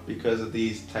hip hop because of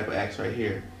these type of acts right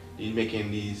here. You're making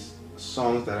these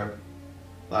songs that are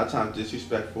a lot of times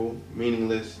disrespectful,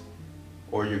 meaningless,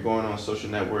 or you're going on social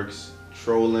networks,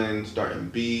 trolling, starting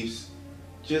beefs,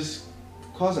 just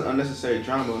causing unnecessary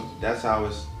drama. That's how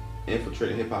it's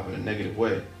infiltrating hip hop in a negative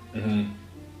way.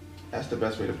 That's the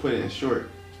best way to put it in short.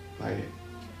 Like,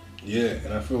 yeah,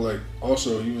 and I feel like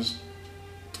also he was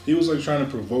like trying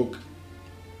to provoke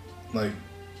like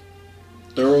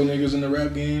thorough niggas in the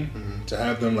rap game to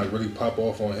have them like really pop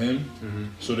off on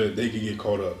him so that they could get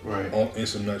caught up in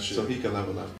some nut shit. So he could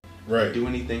level up. Right. Do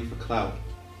anything for clout.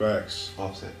 Facts.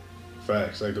 Offset.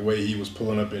 Facts. Like the way he was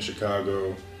pulling up in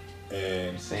Chicago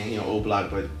and saying, old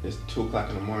block, but it's 2 o'clock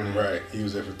in the morning. Right. He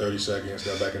was there for 30 seconds,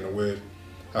 got back in the whip.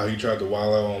 How he tried to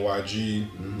wild out on YG,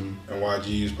 and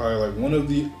YG is probably like one of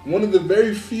the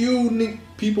very few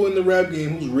people in the rap game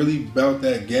who's really about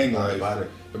that gang life.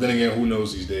 But then again, who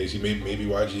knows these days? He maybe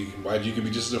YG could be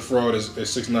just as a fraud as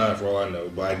 6ix9ine for all I know,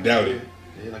 but I doubt it.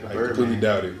 Yeah, like a I bird, completely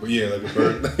doubt it. But yeah, like a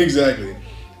bird, exactly.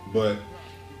 But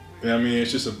you know what I mean,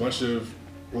 it's just a bunch of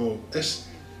that's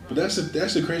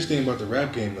the crazy thing about the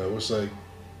rap game though. It's like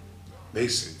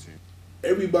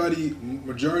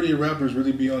majority of rappers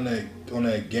really be on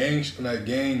that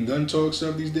gang gun talk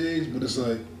stuff these days, but it's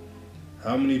like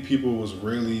how many people was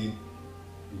really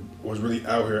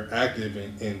out here active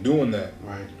and doing that,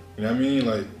 right? You know what I mean?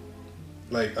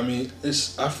 Like I mean,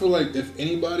 I feel like if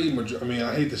anybody, I mean,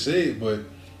 I hate to say it, but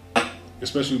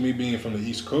especially with me being from the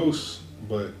East Coast,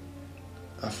 but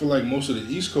I feel like most of the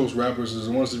East Coast rappers is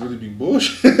the ones that really be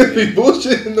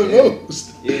bullshitting the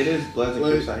most. Yeah, it is Bloods and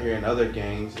Crips out here and other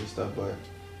gangs and stuff, but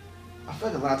I feel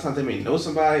like a lot of times they may know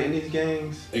somebody in these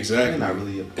gangs. Exactly. They're not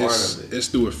really a part of it. It's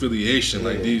through affiliation. Yeah.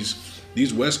 Like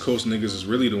these West Coast niggas is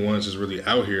really the ones that's really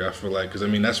out here. I feel like, because I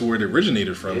mean that's where it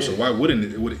originated from. Yeah. So why wouldn't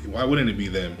it be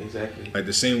them? Exactly. Like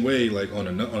the same way, like on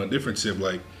a different tip,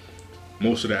 like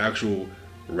most of the actual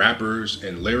rappers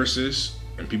and lyricists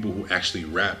and people who actually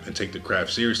rap and take the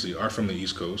craft seriously are from the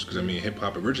East Coast. Because I mean, hip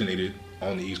hop originated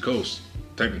on the East Coast.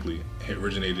 Technically, it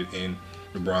originated in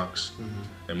the Bronx,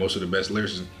 and most of the best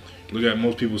lyricists. Look at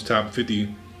most people's top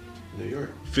 50 New York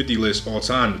 50 list all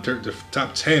time. The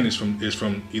top 10 is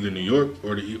from either New York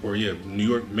or New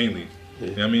York mainly. Yeah.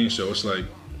 You know what I mean? So it's like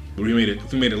if we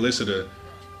made a list of the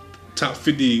top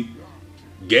 50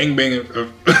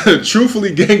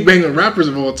 truthfully gangbanging rappers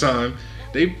of all time,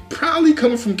 they probably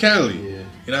coming from Cali. Yeah.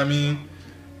 You know what I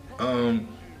mean?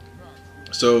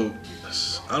 So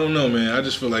I don't know, man. I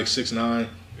just feel like 6ix9ine,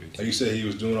 like you said, he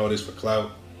was doing all this for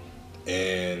clout,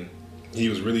 and he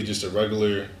was really just a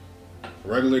regular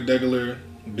degular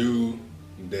dude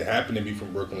that happened to be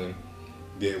from Brooklyn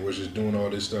that was just doing all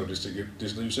this stuff just to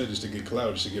get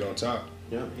clout, just to get on top.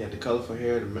 Yeah, he had the colorful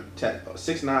hair, the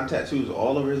 6ix9ine tattoos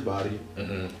all over his body.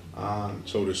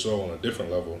 Sold his soul on a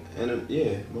different level. And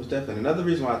yeah, most definitely. Another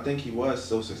reason why I think he was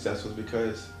so successful is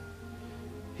because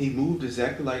he moved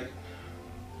exactly like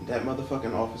that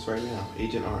motherfucking office right now,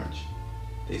 Agent Orange.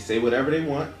 They say whatever they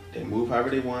want, they move however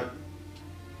they want,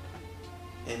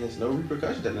 and there's no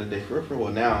repercussions at the end of the day. For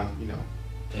well, now, you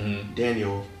know,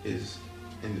 Daniel is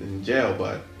in jail,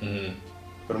 but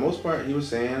for the most part, he was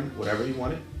saying whatever he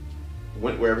wanted,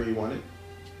 went wherever he wanted,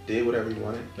 did whatever he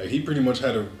wanted. Like he pretty much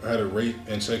had a rape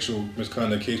and sexual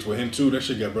misconduct case with him too. That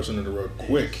shit got brushed under the rug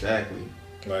quick. Exactly.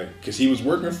 Like, cause he was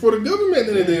working for the government,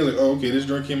 and they like, oh, okay, this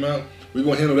drug came out, we're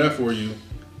gonna handle that for you,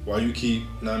 while you keep, you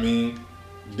know what I mean,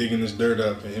 digging this dirt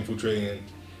up and infiltrating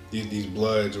these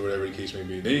Bloods or whatever the case may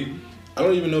be. I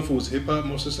don't even know if it was hip hop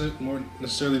more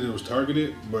necessarily that was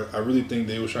targeted, but I really think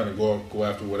they was trying to go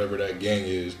after whatever that gang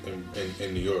is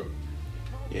in New York.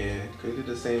 Yeah, because they did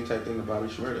the same type thing to Bobby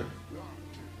Shmurda.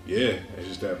 Yeah, it's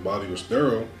just that Bobby was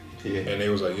thorough, and they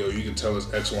was like, yo, you can tell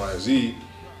us X, Y, and Z,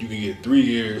 you can get 3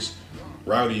 years.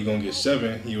 Rowdy, you gonna get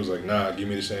 7. He was like, nah, give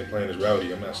me the same plan as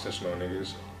Rowdy. I'm not snitching on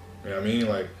niggas. You know what I mean?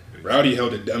 Like, Bobby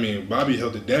held it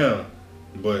down,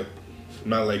 but I'm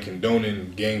not like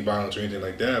condoning gang violence or anything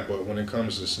like that. But when it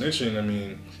comes to snitching, I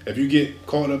mean, if you get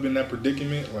caught up in that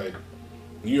predicament, like,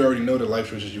 you already know the life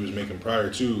choices you was making prior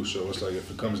to. So it's like,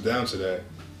 if it comes down to that,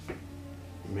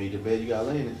 You made your bed, you got to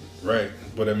lay in it. Right.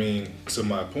 But I mean, to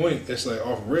my point, it's like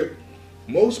off rip.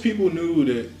 Most people knew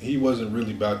that he wasn't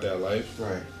really about that life.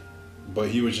 Right. But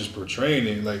he was just portraying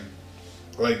it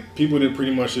like people that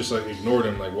pretty much just like ignored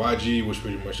him. Like YG was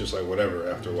pretty much just like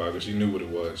whatever after a while because he knew what it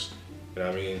was. You know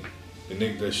what I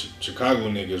mean? The Chicago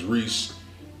niggas, Reese,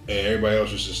 and everybody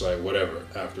else was just like whatever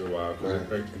after a while.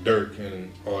 Right. Like Dirk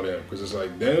and all them. Because it's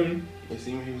like them. They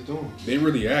seen what he was doing. They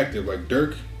really active. Like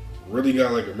Dirk really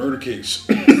got like a murder case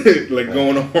like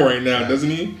going on right now, doesn't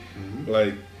he? Mm-hmm.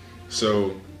 Like,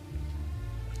 so,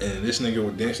 and this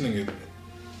nigga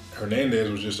Hernandez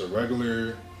was just a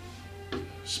regular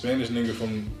Spanish nigga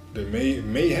from that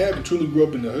may have truly grew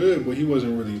up in the hood, but he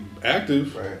wasn't really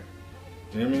active. Right.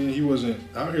 You know what I mean? He wasn't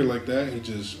out here like that. He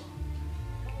just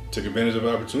took advantage of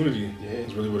opportunity. Yeah.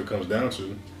 That's really what it comes down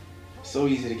to. So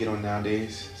easy to get on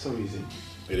nowadays. So easy.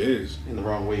 It is. In the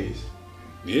wrong ways.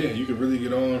 Yeah, you could really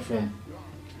get on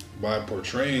by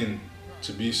portraying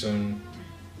to be somebody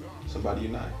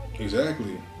you're not.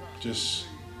 Exactly. Just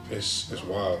it's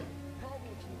wild.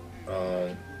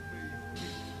 I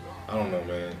don't know,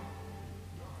 man.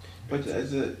 But I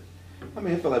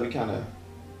feel like we kind of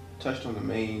touched on the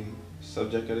main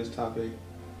subject of this topic.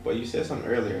 But you said something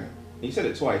earlier. You said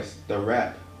it twice. The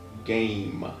rap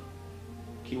game.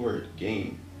 Keyword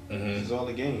game. Mm-hmm. This is all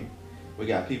a game. We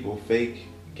got people fake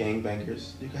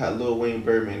gangbangers. You got Lil Wayne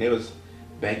Birdman. They was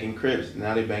banging Crips.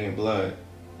 Now they banging Blood.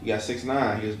 You got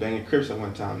 6ix9ine. He was banging Crips at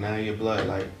one time. Now you're Blood.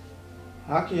 Like,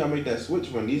 how can y'all make that switch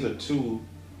when these are two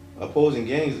opposing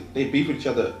gangs? They beef with each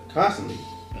other constantly.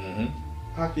 Mm-hmm.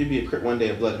 How can you be a Crip one day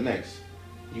and Blood the next?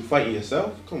 You fighting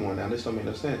yourself? Come on now. This don't make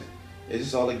no sense. It's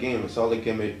just all a game. It's all a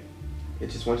gimmick. It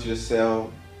just wants you to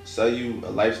sell you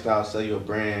a lifestyle, sell you a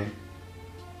brand,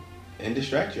 and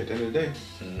distract you at the end of the day.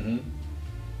 Mm-hmm.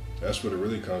 That's what it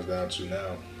really comes down to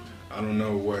now. I don't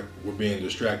know what we're being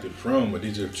distracted from, but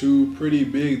these are two pretty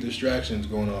big distractions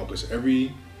going on because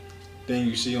everything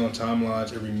you see on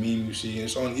timelines, every meme you see, and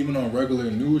it's even on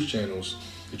regular news channels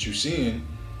that you're seeing,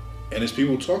 and it's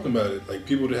people talking about it. Like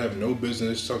people that have no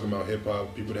business talking about hip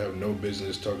hop, people that have no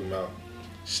business talking about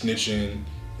snitching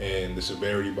and the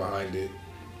severity behind it.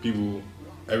 People,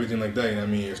 everything like that, you know what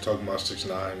I mean? It's talking about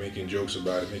 6ix9ine, making jokes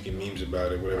about it, making memes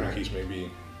about it, whatever the case may be.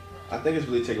 I think it's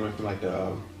really taken away from like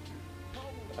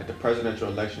the presidential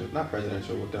election, not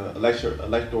presidential, with the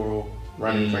electoral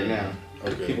running right now.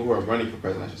 Okay. People who are running for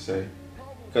president, I should say.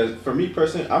 Because for me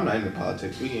personally, I'm not into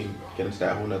politics. We can get into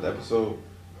that whole nother episode,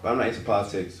 but I'm not into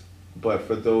politics. But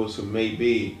for those who may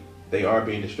be, they are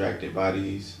being distracted by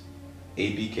these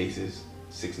AB cases,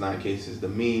 6ix9ine cases, the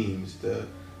memes, the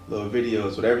little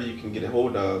videos, whatever you can get a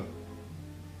hold of,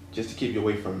 just to keep you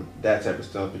away from that type of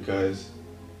stuff, because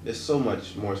there's so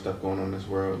much more stuff going on in this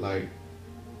world. Like,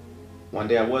 one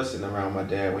day I was sitting around my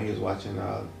dad when he was watching,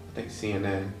 I think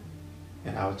CNN,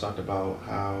 and I was talking about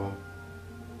how,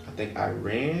 I think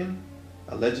Iran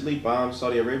allegedly bombed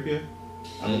Saudi Arabia,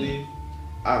 I believe.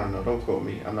 I don't know, don't quote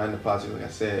me. I'm not into politics like I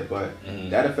said, but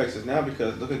that affects us now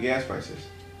because look at gas prices.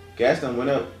 Gas done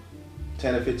went up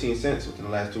 10 or 15 cents within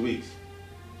the last 2 weeks.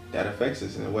 That affects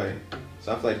us in a way.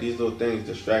 So I feel like these little things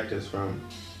distract us from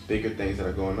bigger things that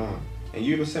are going on. And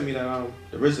you even sent me that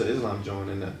the Rizza Islam joint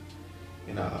in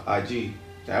IG.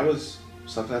 That was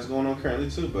something that's going on currently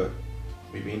too, but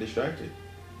we being distracted.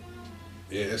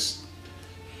 Yeah, it's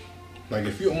like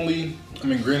if you only, I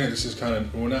mean, granted, this is kind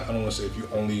of, well, not, I don't want to say if you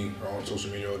only are on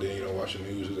social media all day, you don't watch the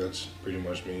news, that's pretty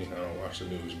much me. I don't watch the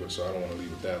news, but so I don't want to leave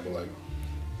with that. But like,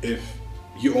 if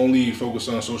you only focus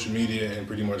on social media and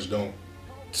pretty much don't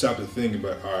stop to think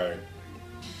about, all right,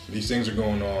 these things are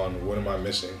going on, what am I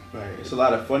missing? Right. It's a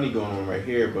lot of funny going on right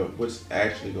here, but what's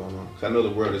actually going on? Because I know the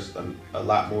world is a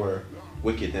lot more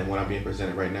wicked than what I'm being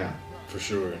presented right now. For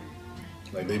sure.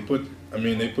 Like they put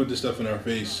this stuff in our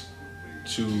face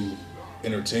to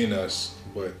entertain us,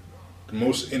 but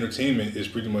most entertainment is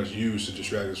pretty much used to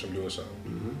distract us from doing something.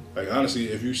 Mm-hmm. Like honestly,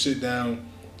 if you sit down,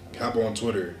 hop on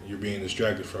Twitter, you're being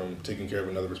distracted from taking care of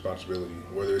another responsibility.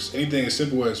 Whether it's anything as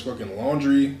simple as fucking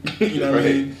laundry, you know what I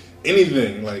mean?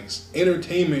 Anything, like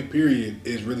entertainment period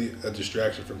is really a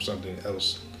distraction from something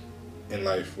else in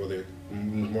life, whether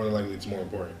more than likely it's more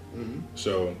important. Mm-hmm.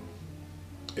 So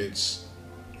this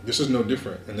is no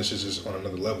different, and this is just on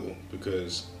another level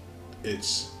because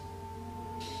it's,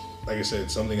 like I said,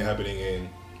 something happening in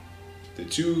the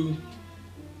two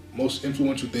most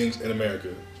influential things in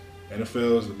America.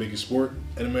 NFL is the biggest sport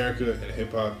in America, and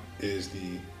hip hop is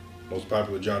the most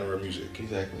popular genre of music.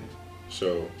 Exactly.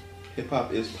 So hip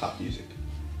hop is pop music.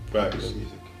 Facts. Popular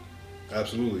music.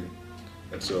 Absolutely.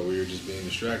 And so we're just being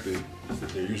distracted.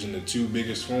 They're using the two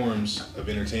biggest forms of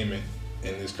entertainment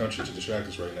in this country to distract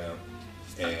us right now.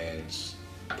 And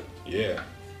yeah,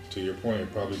 to your point,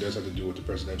 it probably does have to do with the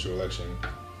presidential election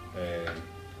and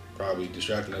probably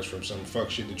distracting us from some fuck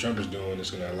shit that Trump is doing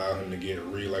that's going to allow him to get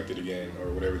reelected again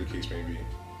or whatever the case may be.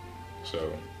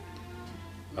 So,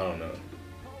 I don't know.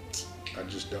 I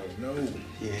just don't know.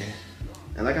 Yeah.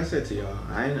 And like I said to y'all,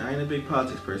 I ain't a big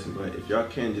politics person, but if y'all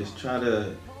can just try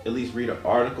to at least read an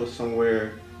article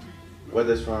somewhere,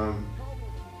 whether it's from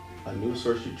a news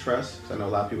source you trust, because I know a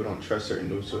lot of people don't trust certain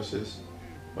news sources,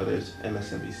 whether it's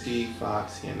MSNBC,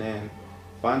 Fox, CNN,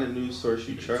 find a news source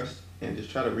you trust and just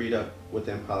try to read up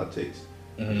within politics.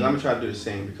 Mm-hmm. I'm going to try to do the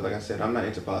same because like I said, I'm not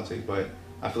into politics, but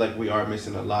I feel like we are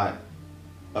missing a lot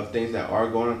of things that are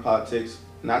going on in politics.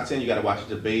 Not saying you got to watch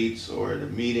the debates or the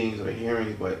meetings or the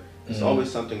hearings, but there's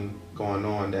always something going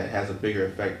on that has a bigger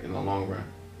effect in the long run.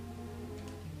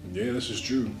 Yeah, this is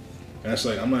true. And it's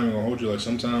like, I'm not even going to hold you. Like,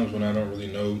 sometimes when I don't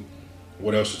really know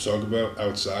what else to talk about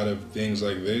outside of things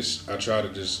like this, I try to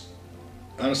just...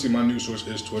 Honestly, my news source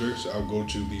is Twitter, so I'll go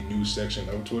to the news section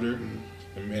of Twitter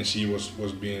and see what's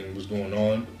going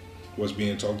on, what's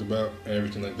being talked about, and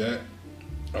everything like that.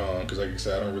 Because like I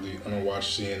said, I don't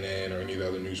watch CNN or any of the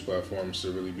other news platforms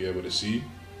to really be able to see.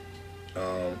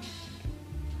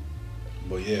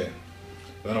 But yeah,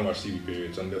 I don't watch TV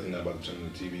periods. I'm definitely not about to turn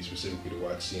on the TV specifically to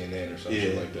watch CNN or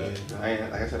something like that. Yeah.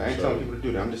 Like I said, I ain't telling people to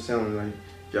do that. I'm just telling like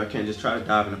y'all can't just try to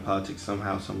dive into politics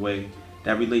somehow, some way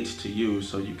that relates to you,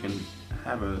 so you can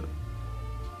have a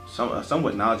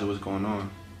somewhat knowledge of what's going on.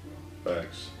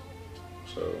 Facts.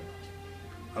 So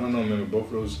I don't know, man.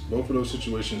 Both of those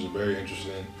situations are very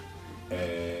interesting,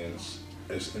 and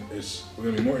it's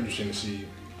gonna be more interesting to see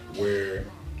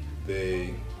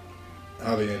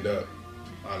how they end up.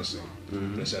 Honestly,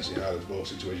 essentially how both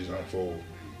situations unfold,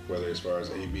 whether as far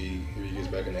as AB if he gets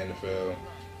back in the NFL,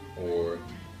 or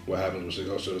what happens with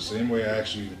Chicago. So the same way,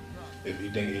 if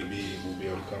you think AB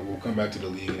will come back to the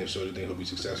league, and if so, do you think he'll be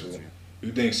successful?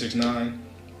 You think 6ix9ine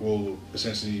will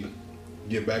essentially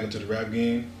get back into the rap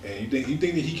game, and you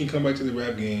think that he can come back to the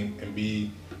rap game and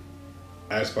be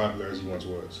as popular as he once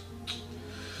was?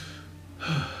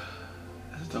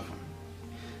 That's a tough one.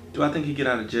 Do I think he get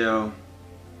out of jail?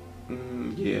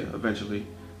 Yeah, eventually.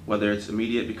 Whether it's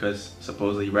immediate because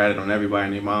supposedly he ratted on everybody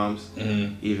and their moms,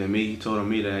 even me. He told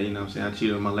me that, you know what I'm saying, I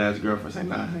cheated on my last girlfriend. I said,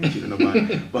 nah, I ain't cheated on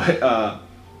nobody. But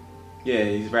yeah,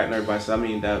 he's ratting everybody. So I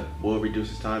mean, that will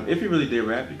reduce his time if he really did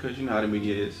rat, because you know how the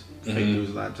media is, fake news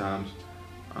a lot of times.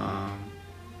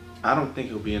 I don't think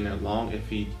he'll be in there long if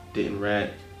he didn't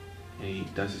rat and he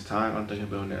does his time. I don't think he'll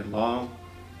be in there long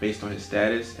based on his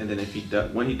status. And then if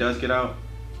when he does get out,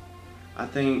 I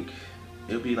think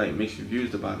it'll be like mixed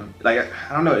reviews about him. Like,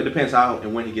 I don't know, it depends how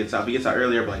and when he gets out. If he gets out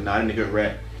earlier, but like, nah, that nigga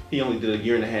rat. He only did a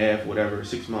year and a half, whatever,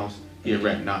 6 months. He a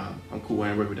rat, nah, I'm cool, I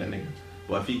ain't work with that nigga.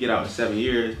 But if he get out in 7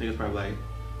 years, niggas probably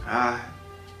like,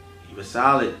 he was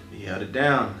solid, he held it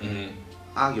down.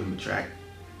 I'll give him a track.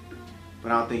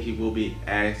 But I don't think he will be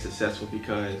as successful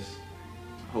because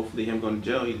hopefully him going to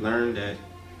jail, he learned that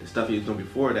the stuff he was doing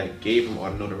before that gave him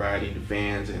all the notoriety, the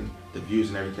fans and the views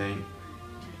and everything,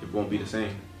 it won't be the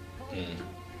same.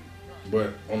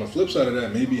 But on the flip side of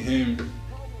that, maybe him,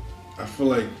 I feel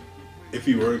like if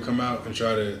he were to come out and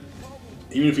try to,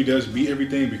 even if he does beat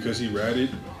everything because he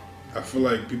ratted, I feel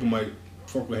like people might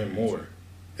fuck with him more.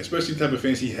 Especially the type of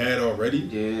fans he had already.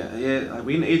 Yeah. Like,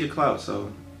 we in the age of clout,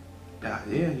 so yeah,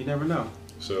 you never know.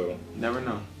 So you never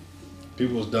know.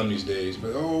 People's dumb these days,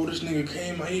 but this nigga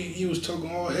came, he was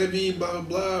talking all heavy, blah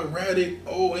blah, ratted.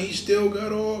 And he still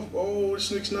got off.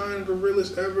 6ix9ine the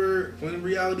realest ever. When in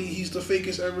reality, he's the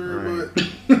fakest ever. Right.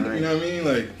 But you know what I mean?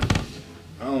 Like,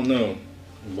 I don't know,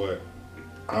 but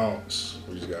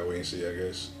we just gotta wait and see, I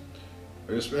guess.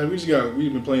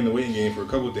 We've been playing the waiting game for a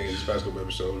couple of things this past couple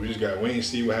episodes. We just gotta wait and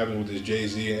see what happens with this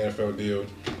Jay-Z and NFL deal.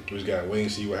 We just gotta wait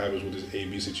and see what happens with this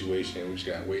AB situation. We just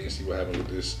gotta wait and see what happens with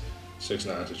this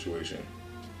 6ix9ine situation.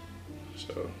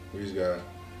 So we just got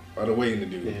a lot of waiting to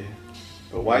do. Yeah.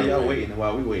 But while y'all waiting and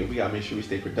while we waiting, we gotta make sure we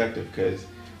stay productive because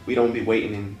we don't be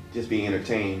waiting and just being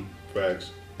entertained.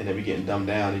 Facts. And then we getting dumbed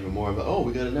down even more. But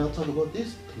we gotta now talk about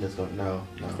this. And that's going no.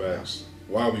 Facts.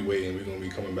 While we waiting, we're gonna be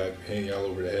coming back, hitting y'all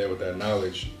over the head with that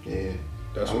knowledge. Yeah.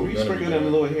 That's what we're gonna be sprinkling them a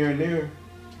little here and there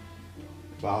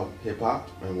about hip hop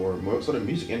and more sort of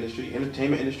music industry,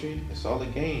 entertainment industry. It's all a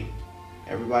game.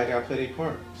 Everybody gotta play their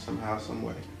part somehow, some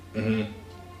way.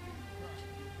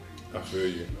 I feel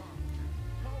you.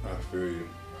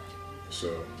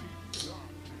 So,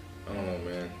 I don't know,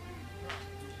 man.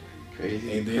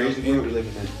 Crazy world we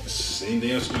living in.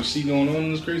 Anything else you see going on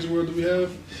in this crazy world that we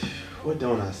have? What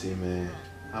don't I see, man?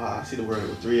 I see the world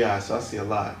with 3 eyes, so I see a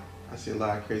lot. I see a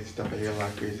lot of crazy stuff. I hear a lot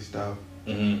of crazy stuff.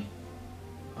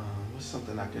 What's What's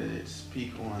something I could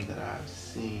speak on that I've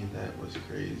seen that was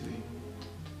crazy?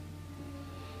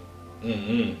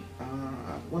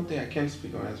 One thing I can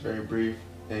speak on that's very brief.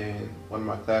 In one of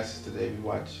my classes today, we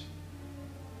watched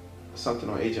something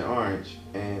on Agent Orange,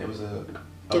 and it was a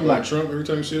talking about Trump every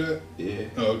time you see that? Yeah.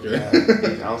 Oh, okay.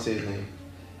 I don't say his name.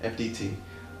 FDT.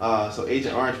 So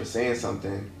Agent Orange was saying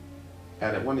something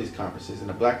at one of these conferences,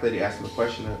 and a black lady asked him a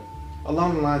question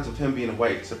along the lines of him being a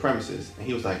white supremacist, and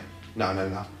he was like,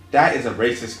 no. That is a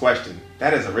racist question.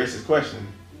 That is a racist question.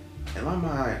 In my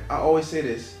mind, I always say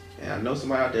this, and I know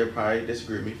somebody out there probably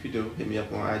disagree with me. If you do, hit me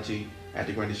up on IG at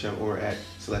The Grundy Show or at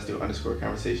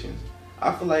Celestial_Conversations.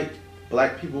 I feel like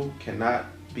black people cannot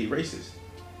be racist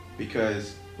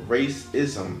because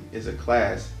racism is a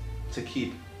class to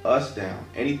keep us down.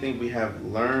 Anything we have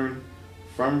learned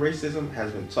from racism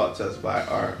has been taught to us by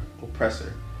our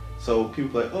oppressor. So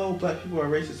people are like, oh, black people are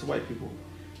racist to white people.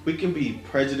 We can be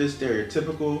prejudiced,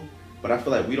 stereotypical, but I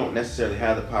feel like we don't necessarily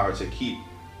have the power to keep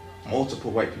multiple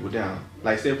white people down.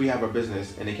 Like, say if we have our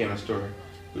business and they came to the store,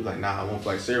 we were like, nah, I won't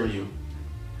feel like serving you.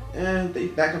 And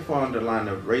that can fall under the line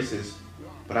of racist,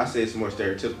 but I say it's more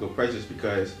stereotypical prejudice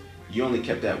because you only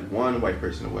kept that one white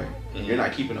person away. Mm-hmm. You're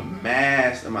not keeping a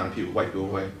mass amount of people, white people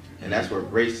away. And that's where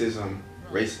racist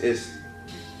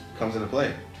comes into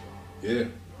play. Yeah,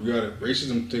 you got it.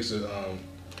 Racism takes a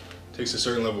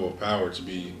certain level of power to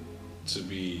be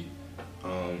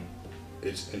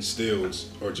it's instilled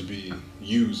or to be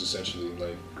used essentially.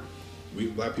 Like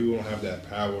black people don't have that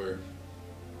power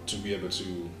to be able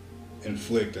to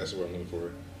inflict. That's what I'm looking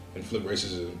for. Inflict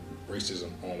racism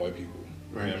on white people.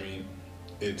 Right. You know what I mean,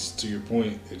 it's to your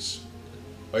point. It's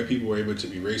white people are able to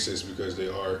be racist because they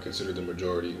are considered the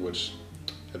majority, which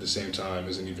at the same time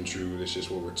isn't even true. It's just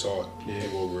what we're taught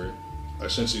and what we're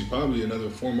essentially probably another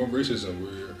form of racism.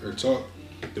 We're taught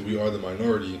that we are the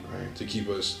minority to keep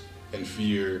us in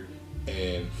fear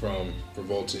and from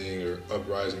revolting or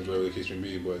uprising, whatever the case may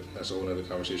be. But that's a whole other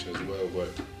conversation as well. But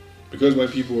because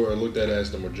white people are looked at as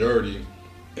the majority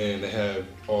and they have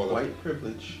all the white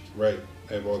privilege, right?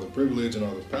 Have all the privilege and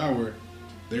all the power,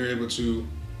 they're able to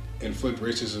inflict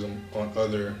racism on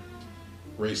other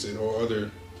races or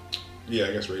other. Yeah,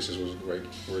 I guess racist was the right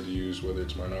word to use, whether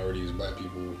it's minorities, black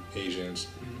people, Asians,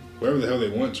 whatever the hell they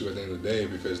want to at the end of the day,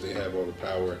 because they have all the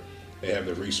power, they have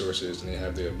the resources, and they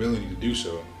have the ability to do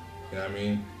so. You know what I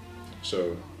mean?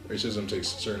 So racism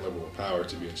takes a certain level of power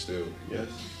to be instilled. Yes.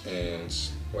 And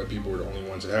white people are the only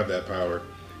ones that have that power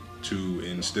to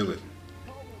instill it.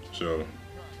 So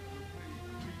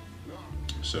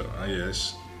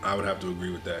yes, I would have to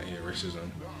agree with that. Yeah,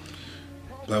 racism.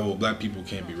 Well, black people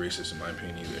can't be racist in my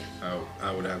opinion either.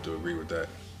 I would have to agree with that.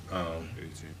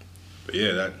 But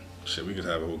yeah, we could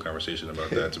have a whole conversation about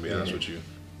that, to be honest with you,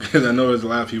 because I know there's a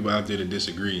lot of people out there that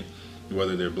disagree,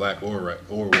 whether they're black or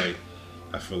white.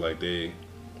 I feel like I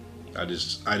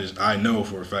know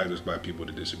for a fact there's black people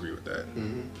that disagree with that.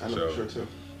 Mm-hmm. I know for sure too.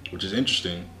 Which is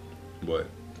interesting, but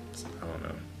I don't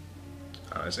know.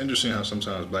 It's interesting how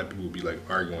sometimes black people will be like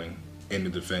arguing in the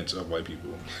defense of white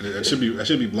people. That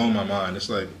should be blowing my mind. It's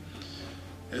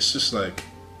just like,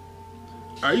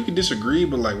 all right, you can disagree,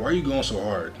 but like, why are you going so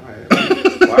hard? Why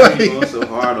are you going so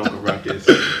hard over Ruckus?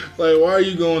 Like, why are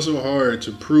you going so hard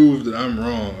to prove that I'm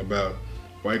wrong about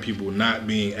white people not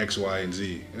being X, Y, and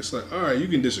Z? It's like, all right, you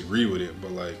can disagree with it,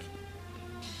 but like,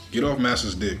 get off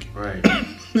Master's dick. Right.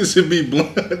 To be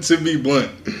blunt.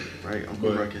 Right,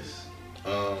 Uncle Ruckus.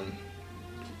 Yeah,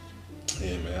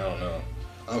 man, I don't know.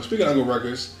 Speaking of Uncle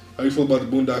Ruckus, how you feel about the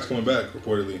Boondocks coming back,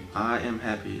 reportedly? I am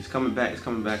happy. It's coming back. It's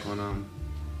coming back on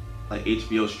like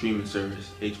HBO streaming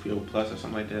service, HBO Plus or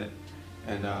something like that.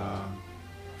 And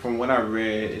from what I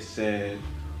read, it said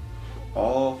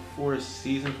all 4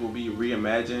 seasons will be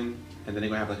reimagined, and then they're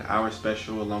gonna have like an hour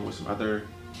special along with some other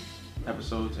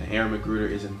episodes. And Aaron McGruder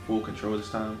is in full control this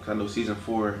time, because I know season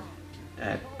 4,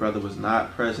 that brother was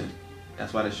not present.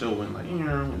 That's why the show went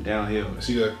downhill. Is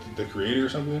he the creator or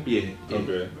something? Yeah.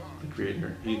 Okay. The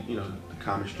creator. He, the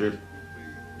comic strip.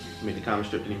 He made the comic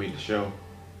strip, and he made the show.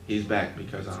 He's back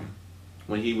because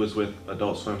when he was with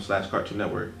Adult Swim / Cartoon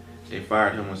Network, they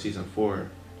fired him on season 4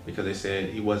 because they said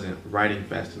he wasn't writing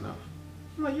fast enough.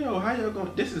 I'm like, yo, how y'all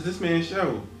going? This is this man's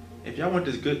show. If y'all want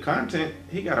this good content,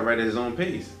 he gotta write at his own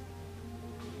pace.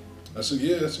 That's a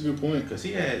good point. Because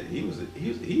he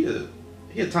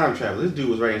a time traveler. This dude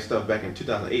was writing stuff back in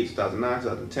 2008, 2009,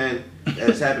 2010.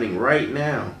 That's happening right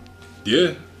now.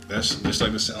 Yeah, that's just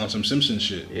like on some Simpsons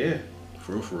shit. Yeah.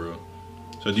 For real.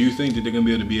 So do you think that they're going to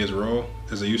be able to be as raw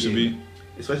as they used to be?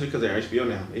 Especially because they're HBO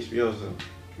now. HBO's,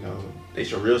 they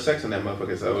show real sex on that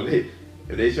motherfucker. So if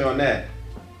they showing that,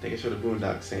 they can show the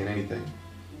Boondocks saying anything.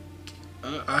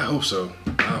 I hope so.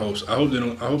 I I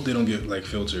hope they don't get like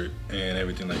filtered and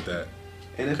everything like that.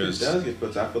 And if it does get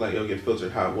filtered, I feel like it'll get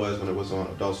filtered how it was when it was on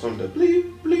Adult Swim. The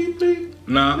bleep bleep bleep.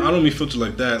 Nah, I don't mean filtered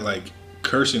like that. Like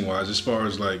cursing wise, as far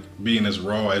as like being as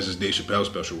raw as this Dave Chappelle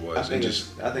special was, I think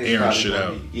just it's airing probably shit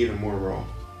gonna out. be even more raw.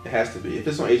 It has to be. If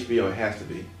it's on HBO, it has to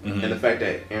be. Mm-hmm. And the fact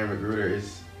that Aaron McGruder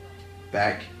is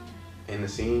back in the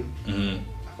scene, Mm-hmm.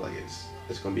 I feel like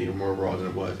it's gonna be even more raw than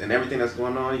it was. And everything that's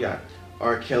going on, you got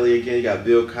R. Kelly again, you got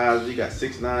Bill Cosby, you got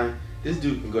 6ix9ine. This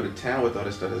dude can go to town with all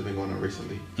this stuff that's been going on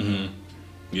recently. Mm-hmm.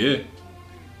 Yeah.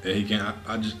 Yeah, he can.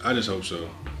 I just hope so.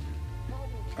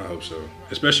 I hope so.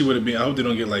 Especially with it being, I hope they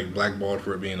don't get like blackballed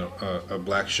for it being a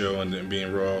black show and then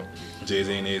being raw in today's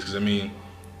day and age. Because I mean,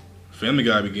 Family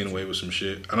Guy be getting away with some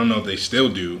shit. I don't know if they still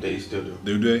do. They still do.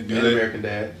 Do they? And American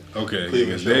Dad. Okay.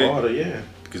 Cleveland Show, all the, yeah.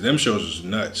 Because them shows was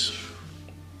nuts.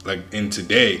 Like in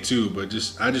today too, but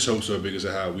I just hope so because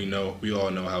of how we all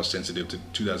know how sensitive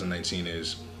 2019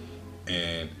 is,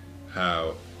 and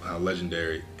how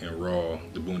legendary and raw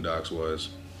the Boondocks was.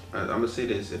 I'm gonna say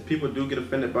this: if people do get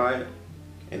offended by it,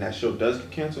 and that show does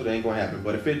get canceled, it ain't gonna happen.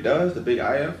 But if it does, the Big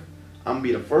IF, I'm gonna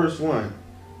be the first one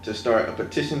to start a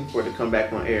petition for it to come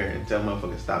back on air and tell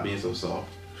motherfuckers stop being so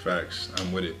soft. Facts.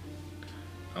 I'm with it.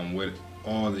 I'm with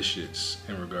all the shits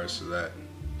in regards to that,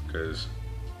 because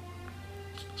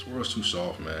this world's too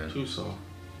soft, man. Too soft.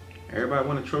 Everybody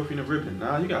want a trophy and a ribbon.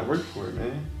 Nah, you gotta work for it,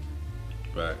 man.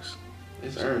 Facts.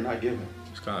 It's earned, not given.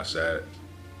 It's kind of sad.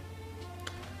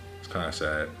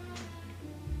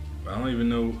 I don't even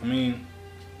know. I mean,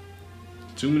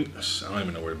 I don't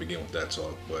even know where to begin with that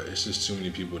talk. But it's just too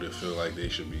many people that feel like they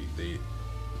should be.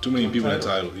 Too many people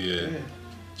entitled. Yeah.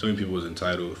 So many people is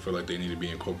entitled, feel like they need to be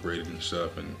incorporated and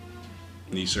stuff, and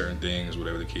need certain things,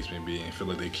 whatever the case may be, and feel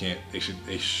like they can't. They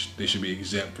should be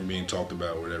exempt from being talked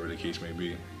about, whatever the case may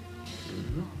be.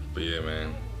 Mm-hmm. But yeah,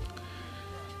 man.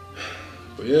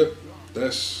 But yeah,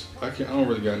 I don't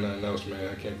really got nothing else, man.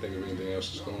 I can't think of anything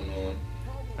else that's going on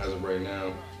as of right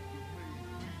now.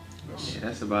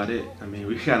 That's about it. I mean,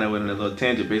 we kind of went on a little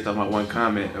tangent based off my one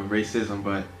comment of racism,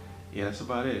 but yeah, that's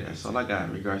about it. That's all I got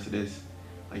in regards to this.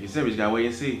 Like you said, we just gotta wait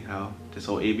and see how this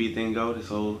whole AB thing go, this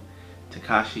whole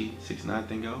Tekashi 6ix9ine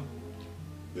thing go.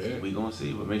 Yeah. We gonna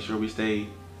see, but make sure we stay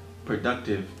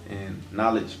productive and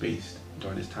knowledge based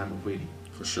during this time of waiting.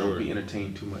 For sure. Don't be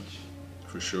entertained too much.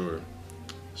 For sure.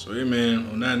 So yeah, man,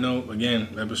 on that note,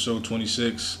 again, episode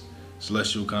 26,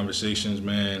 Celestial Conversations,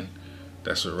 man.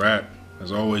 That's a wrap.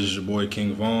 As always, it's your boy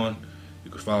King Vaughn.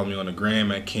 You can follow me on the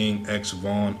gram at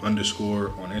KingXVaughn_ on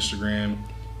Instagram,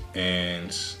 and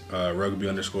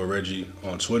Rugby_Reggie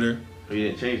on Twitter. Oh, you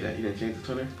didn't change that? You didn't change the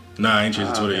Twitter? Nah, I ain't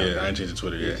changed the Twitter yet. Okay. I ain't changed the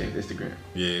Twitter yet. You changed Instagram.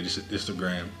 Yeah, just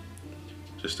Instagram.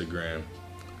 Just the gram.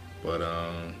 But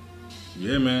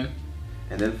yeah, man.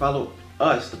 And then follow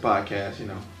us, the podcast,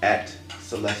 at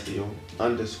Celestial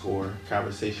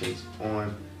 _Conversations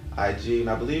on IG. And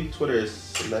I believe Twitter is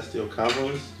Celestial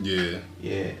Convos. Yeah.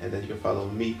 Yeah, and then you can follow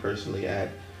me personally at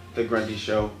The Grundy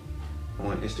Show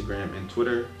on Instagram and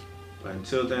Twitter. But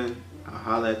until then, I'll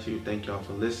holler at you. Thank y'all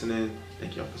for listening.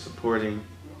 Thank y'all for supporting.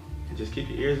 And just keep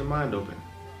your ears and mind open.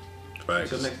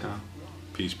 Facts. Until next time.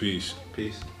 Peace. Peace.